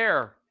you're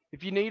there.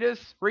 If you need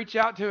us, reach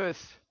out to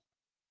us.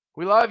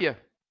 We love you.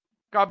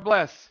 God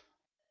bless.